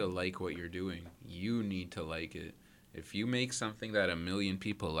have to like what you're doing. You need to like it. If you make something that a million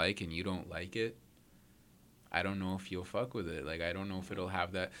people like and you don't like it, I don't know if you'll fuck with it. Like, I don't know if it'll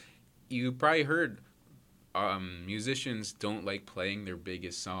have that. You probably heard musicians don't like playing their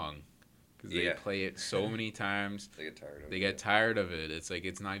biggest song because they play it so many times. They get tired of They get tired of it. It's like,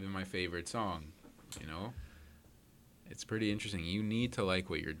 it's not even my favorite song, you know? It's pretty interesting. You need to like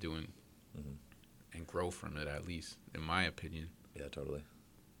what you're doing and grow from it, at least, in my opinion. Yeah, totally.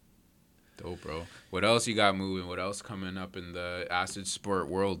 Dope, bro. What else you got moving? What else coming up in the acid sport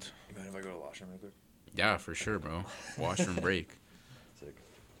world? You mind if I go to the washroom real quick? Yeah, for sure, bro. Washroom break. Sick.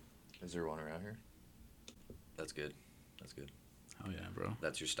 Is there one around here? That's good. That's good. Hell yeah, bro.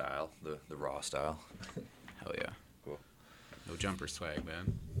 That's your style, the raw style. Hell yeah. Cool. No jumper swag,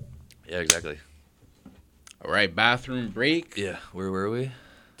 man. Yeah, exactly. All right, bathroom break. Yeah, where were we?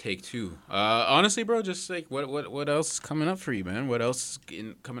 Take 2. Honestly, bro, just like what else is coming up for you, man? What else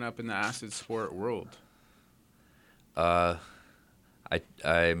is coming up in the acid sport world? I'm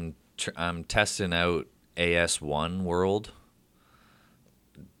testing out AS1 World,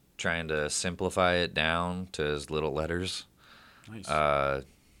 trying to simplify it down to as little letters. Nice.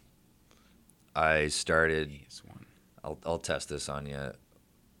 I started. AS1. I'll test this on you.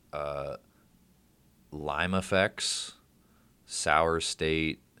 Lime Effects, Sour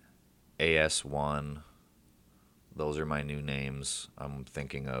State, AS1. Those are my new names I'm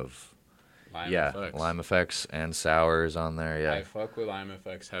thinking of. Lime Effects. Lime Effects and Sours on there. Yeah. I fuck with Lime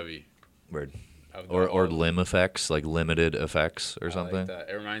Effects heavy. Weird. Or Lim Effects, like limited effects or something. Like that.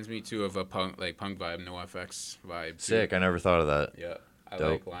 It reminds me too of a punk vibe, no FX vibe. Too. Sick. I never thought of that. Yeah, I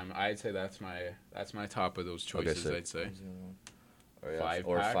Dope. like Lime. I'd say that's my top of those choices. Okay, I'd say. Or, Five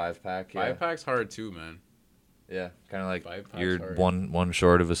or pack? 5-pack. Yeah. 5-pack's hard too, man. Yeah. Kind of like 5-pack's you're hard. one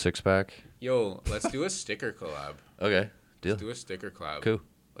short of a 6-pack. Yo, let's do a sticker collab. Okay. Deal. Let's do a sticker collab. Cool.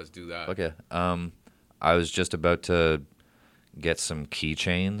 Let's do that. Okay. I was just about to get some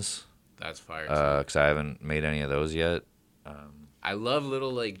keychains. That's fire. Because I haven't made any of those yet. I love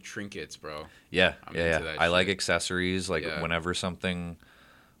little like trinkets, bro. Yeah, I'm yeah. into that I shit. like accessories. Like Yeah. whenever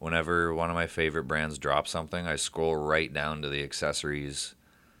one of my favorite brands drops something, I scroll right down to the accessories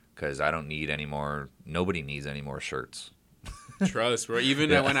because I don't need any more. Nobody needs any more shirts. Trust, bro. Even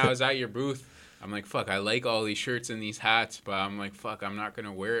Yeah. when I was at your booth, I'm like, fuck, I like all these shirts and these hats, but I'm like, fuck, I'm not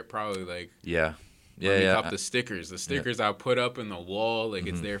gonna wear it probably. Like, Yeah, let me yeah. cop the stickers. The stickers I'll put up in the wall, like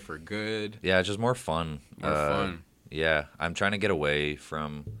it's there for good. Yeah, it's just more fun. More fun. Yeah, I'm trying to get away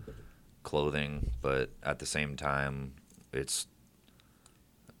from clothing, but at the same time, it's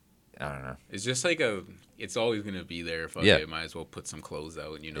I don't know. It's just like it's always gonna be there. Fuck Yeah. it, might as well put some clothes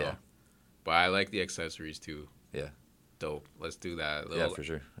out, you know. Yeah. But I like the accessories too. Yeah. Dope. Let's do that. Yeah, for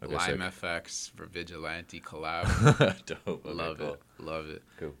sure. Okay, Lime sick. FX for Vigilante collab. Dope. Okay, Love cool. it. Love it.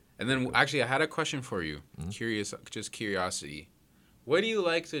 Cool. And then actually, I had a question for you. Mm-hmm. Just curiosity. What do you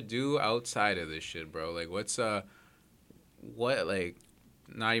like to do outside of this shit, bro? Like,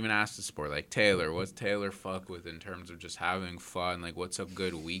 not even ask the sport. Like Taylor, what's Taylor fuck with in terms of just having fun? Like, what's a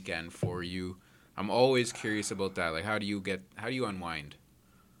good weekend for you? I'm always curious about that. Like, how do you unwind?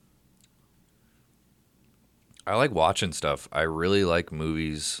 I like watching stuff. I really like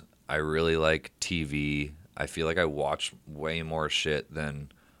movies. I really like TV. I feel like I watch way more shit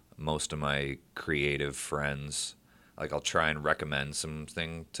than most of my creative friends. Like, I'll try and recommend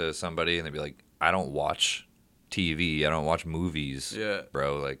something to somebody, and they'd be like, I don't watch TV. I don't watch movies. Yeah.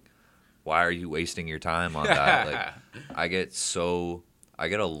 Bro, like, why are you wasting your time on that? Like, I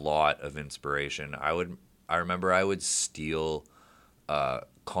get a lot of inspiration. I remember I would steal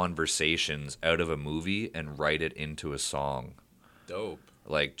conversations out of a movie and write it into a song. Dope.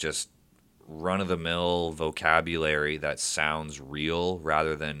 Like, just run-of-the-mill vocabulary that sounds real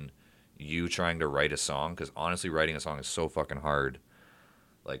rather than you trying to write a song, because honestly writing a song is so fucking hard,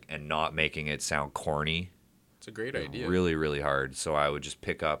 like, and not making it sound corny. It's a great idea. Really, really hard. So I would just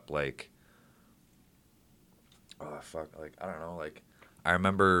pick up, like, I don't know, like, I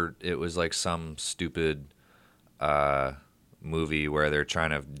remember it was like some stupid movie where they're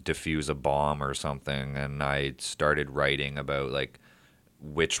trying to defuse a bomb or something, and I started writing about, like,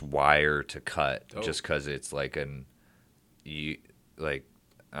 which wire to cut. Dope. Just because it's like I don't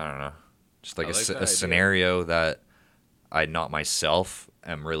know, just like I like that a idea. scenario that I not myself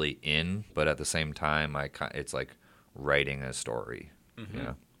am really in, but at the same time it's like writing a story. Mm-hmm. You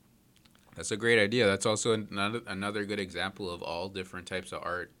know. That's a great idea. That's also another good example of all different types of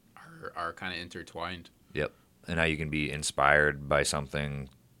art are kind of intertwined. Yep. And how you can be inspired by something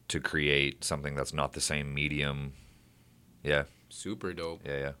to create something that's not the same medium. Yeah. Super dope.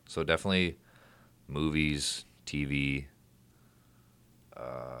 Yeah, yeah. So definitely movies, TV.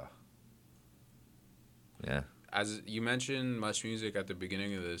 Yeah. As you mentioned Much Music at the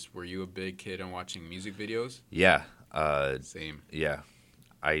beginning of this, were you a big kid on watching music videos? Yeah. Same. Yeah.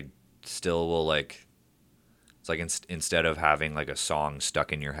 I still will like. It's like instead of having like a song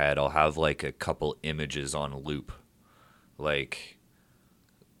stuck in your head, I'll have like a couple images on loop. Like,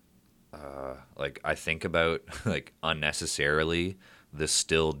 like I think about like unnecessarily the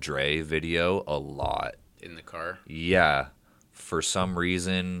Still Dre video a lot. In the car? Yeah, for some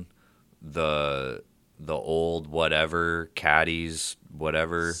reason, the old whatever caddies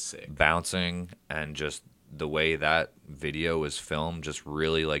whatever Sick. bouncing and just the way that video was filmed just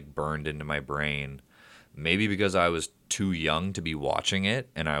really like burned into my brain. Maybe because I was too young to be watching it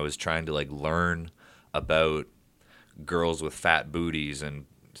and I was trying to like learn about girls with fat booties and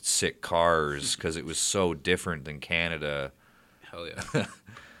sick cars because it was so different than Canada. Hell yeah.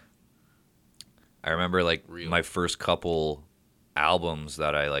 I remember like Real. my first couple albums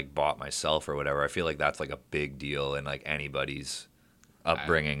that I like bought myself or whatever. I feel like that's like a big deal in like anybody's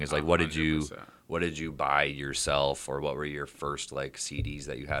upbringing is like what did you 100%. buy yourself or what were your first like CDs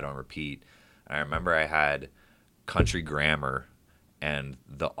that you had on repeat? And I remember I had Country Grammar and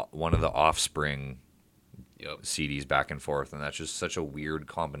the one of the Offspring Yep. CDs back and forth, and that's just such a weird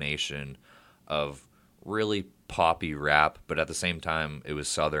combination of really poppy rap, but at the same time it was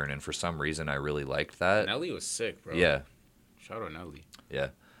southern, and for some reason I really liked that. Nelly was sick, bro. Yeah, Shout out Nelly. yeah.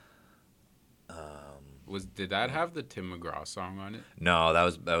 Did that have the Tim McGraw song on it? No,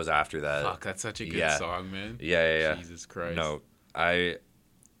 that was after that. Fuck, that's such a good yeah. song, man. Yeah. Jesus Christ. No, I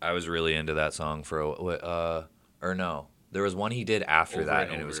was really into that song for or no, there was one he did after Over that,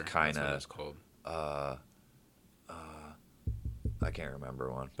 and and it was Over. kind That's what of it's called. I can't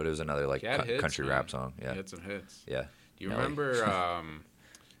remember one, but it was another like He had hits, country man. rap song. He Yeah, had some hits. yeah. Do you Nelly. remember?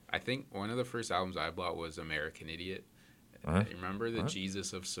 I think one of the first albums I bought was American Idiot. Uh-huh. You remember the Uh-huh.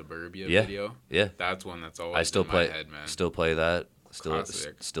 Jesus of Suburbia Yeah. video? Yeah, That's one that's always I still in play my head, man. still play that.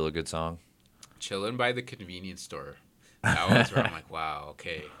 Classic. Still a good song. Chilling by the convenience store. That was where I'm like, wow,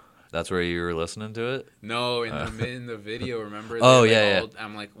 okay. That's where you were listening to it. No, in the video, remember? Oh, They're, yeah.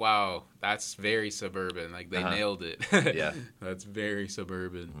 I'm like, wow, that's very suburban. Like they Uh-huh. nailed it. Yeah. That's very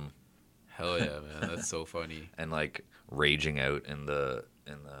suburban. Mhm. Hell yeah, man. That's so funny. And like raging out in the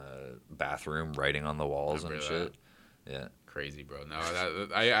bathroom, writing on the walls and Remember shit. Yeah. Crazy, bro. No,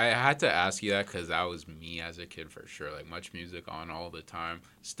 I had to ask you that because that was me as a kid for sure. Like Much Music on all the time.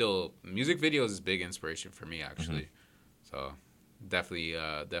 Still, music videos is big inspiration for me actually. So definitely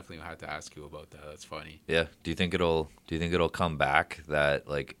had to ask you about that. That's funny. Yeah. Do you think it'll come back, that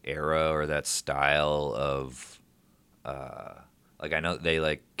like era or that style of like I know they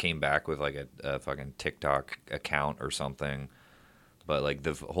like came back with like a fucking TikTok account or something. But like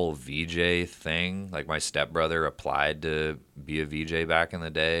the whole VJ thing, like my stepbrother applied to be a VJ back in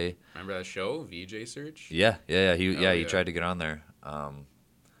the day. Remember that show, VJ Search? Yeah. He Hell he yeah. tried to get on there.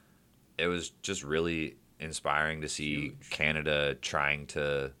 It was just really inspiring to see Huge. Canada trying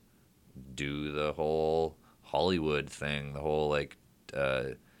to do the whole Hollywood thing, the whole like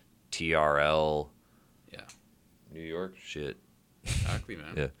TRL. Yeah. New York shit. Exactly,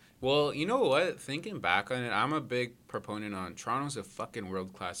 man. Yeah. Well, you know what? Thinking back on it, I'm a big proponent on Toronto's a fucking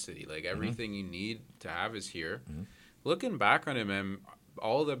world class city. Like everything you need to have is here. Mhm. Looking back on it, man,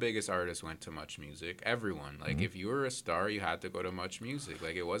 all the biggest artists went to Much Music. Everyone. Like if you were a star, you had to go to Much Music.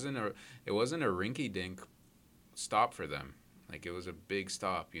 Like it wasn't a rinky dink stop for them. Like it was a big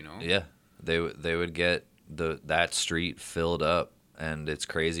stop, you know? Yeah, they would get that street filled up, and it's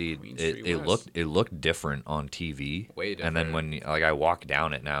crazy. Queen It Street it West. looked different on TV. Way And then different. when like I walk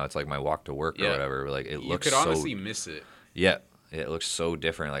down it now, it's like my walk to work or Yeah. whatever. Like it You looks could so honestly miss it. yeah, it looks so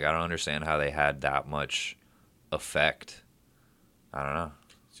different. Like I don't understand how they had that much effect. I don't know.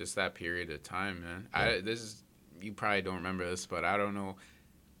 It's just that period of time, man. Yeah. You probably don't remember this, but I don't know.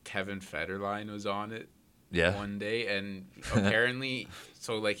 Kevin Federline was on it Yeah. one day, and apparently,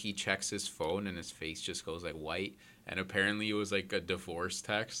 so like he checks his phone and his face just goes like white, and apparently it was like a divorce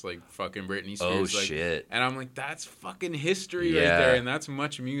text, like fucking Britney Oh Spears. Like, shit. and I'm like, that's fucking history right Yeah. there, and that's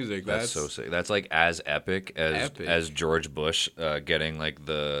Much Music. That's so sick. That's like as epic Epic. as George Bush getting like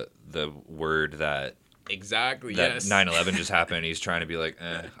the word that exactly that yes. 9/11 just happened. He's trying to be like,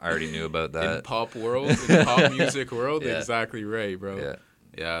 I already knew about In that. pop world, in pop music world, Yeah. exactly right, bro. Yeah.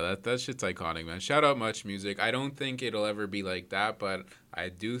 Yeah, that shit's iconic, man. Shout out Much Music. I don't think it'll ever be like that, but I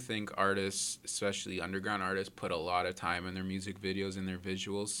do think artists, especially underground artists, put a lot of time in their music videos and their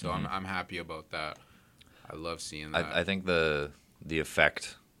visuals. So I'm happy about that. I love seeing that. I think the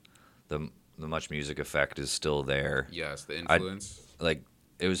effect, the the Much Music effect is still there. Yes, the I influence. like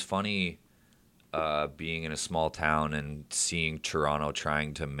it was funny being in a small town and seeing Toronto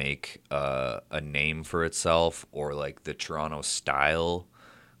trying to make a name for itself, or like the Toronto style.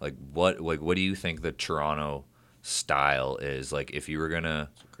 What do you think the Toronto style is? Like if you were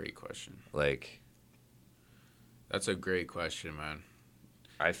gonna That's a great question. like That's a great question, man.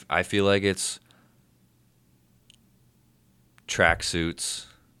 I feel like it's tracksuits,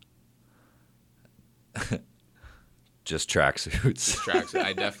 just tracksuits. Tracks.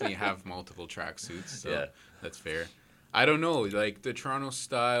 I definitely have multiple tracksuits, so Yeah. that's fair. I don't know, like the Toronto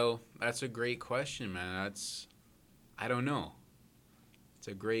style. That's a great question, man. I don't know. It's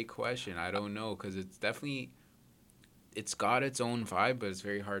a great question. I don't know because it's got its own vibe, but it's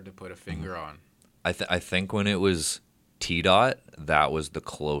very hard to put a finger on. I think when it was T Dot, that was the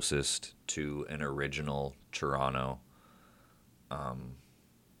closest to an original Toronto.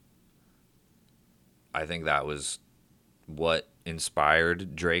 I think that was what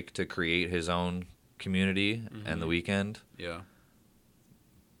inspired Drake to create his own community and the Weeknd. Yeah,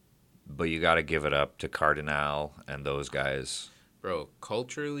 But you got to give it up to Cardinal and those guys. bro.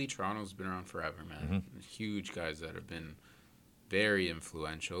 Culturally, Toronto's been around forever, man. Huge guys that have been very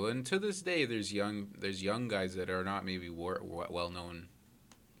influential, and to this day, there's young guys that are not maybe well known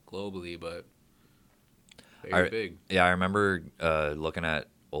globally, but very big. Yeah, I remember looking at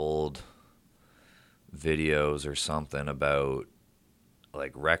old videos or something about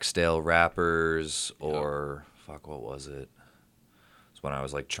like Rexdale rappers or fuck, what was it? It's when I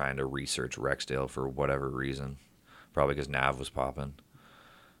was like trying to research Rexdale for whatever reason, probably because Nav was popping.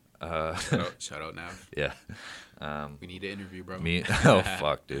 Shout out Nav. Yeah. We need to interview, bro. Oh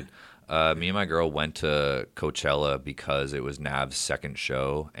fuck, dude. Me and my girl went to Coachella because it was Nav's second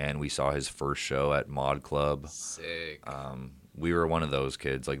show, and we saw his first show at Mod Club. Sick. We were one of those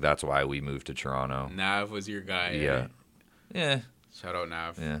kids. Like that's why we moved to Toronto. Nav was your guy. Yeah. Eh? Yeah. Shout out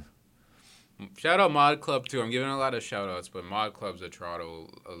Nav. Yeah. Shout out Mod Club too. I'm giving a lot of shout outs, but Mod Club's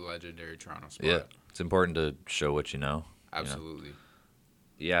a legendary Toronto spot. Yeah. It's important to show what you know. Absolutely.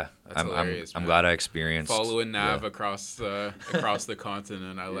 Yeah. That's hilarious, I'm man. glad I experienced Following Nav yeah. across the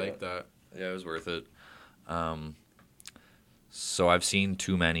continent. I like that. Yeah, it was worth it. So I've seen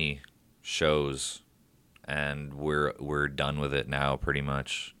too many shows, and we're done with it now, pretty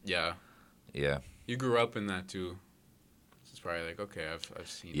much. Yeah. Yeah. You grew up in that too. It's probably like, okay, I've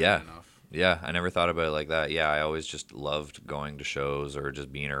seen Yeah. that enough. Yeah, I never thought about it like that. Yeah, I always just loved going to shows or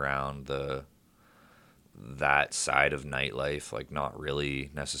just being around that side of nightlife, like not really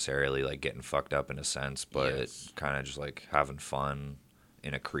necessarily like getting fucked up in a sense, but Yes. kind of just like having fun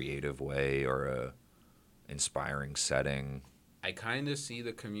in a creative way or a inspiring setting. I kind of see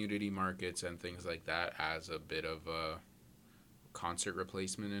the community markets and things like that as a bit of a concert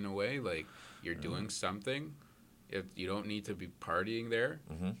replacement in a way. Like you're doing something. You don't need to be partying there,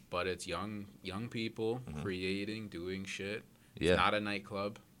 but it's young people creating, doing shit. Yeah. It's not a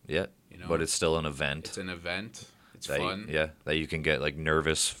nightclub. Yeah. You know, But it's still an event. It's an event. It's that fun. that you can get like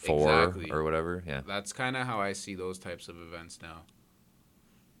nervous for Exactly. or whatever. Yeah. That's kind of how I see those types of events now.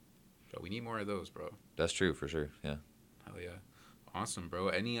 But we need more of those, bro. That's true for sure. Yeah. Hell yeah. Awesome, bro.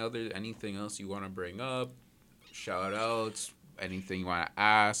 Anything else you want to bring up? Shout outs, anything you want to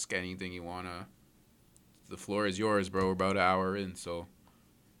ask, anything you want to. The floor is yours, bro. We're about an hour in, so.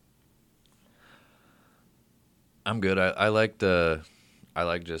 I'm good. I like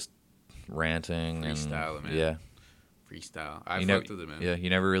just ranting Freestyle, and man. yeah. Freestyle. I You fucked with it, man. Yeah, you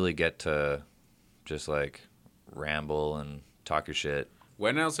never really get to just like ramble and talk your shit.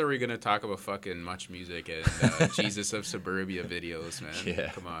 When else are we going to talk about fucking Much Music and Jesus of Suburbia videos, man?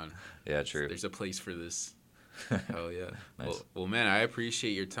 Yeah. Come on. Yeah, true. There's a place for this. Hell yeah. Nice. Well, man, I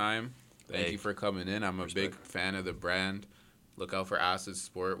appreciate your time. Thank Hey. you for coming in. I'm a big fan of the brand. Look out for Acid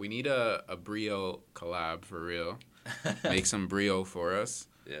Sport. We need a Brio collab for real. Make some Brio for us.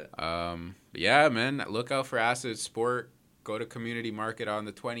 Yeah. But yeah, man. Look out for Acid Sport. Go to Community Market on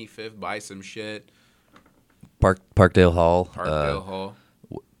the 25th. Buy some shit. Parkdale Hall. Parkdale Hall.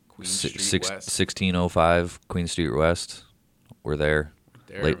 Queen Street West. 1605 Queen Street West. We're there.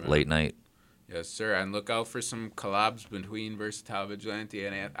 There, man. Late night. Yes, sir. And look out for some collabs between Versatile Vigilante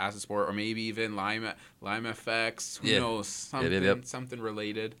and Acid Sport, or maybe even Lime FX. Who Yeah. knows? Something, Yep. something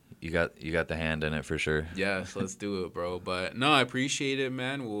related. You got the hand in it for sure. Yes, let's do it, bro. But no, I appreciate it,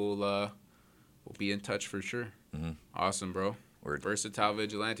 man. We'll be in touch for sure. Mhm. Awesome, bro. Word. Versatile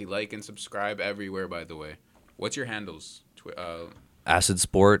Vigilante. Like and subscribe everywhere, by the way. What's your handles? Acid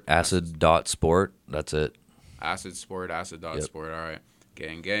Sport, acid.sport. That's it. Acid Sport, Acid Yep. Sport. All right.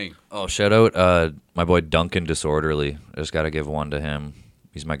 Gang. Oh, shout out my boy Duncan Disorderly. I just got to give one to him.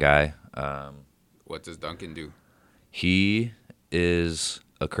 He's my guy. What does Duncan do? He is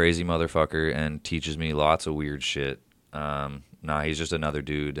a crazy motherfucker and teaches me lots of weird shit. He's just another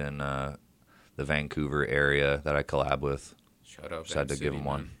dude in the Vancouver area that I collab with. Shout out. Just had to give him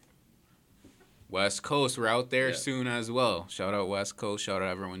one. Man. West Coast, we're out there soon as well. Shout out West Coast. Shout out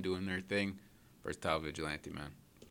everyone doing their thing. Versatile Vigilante, man.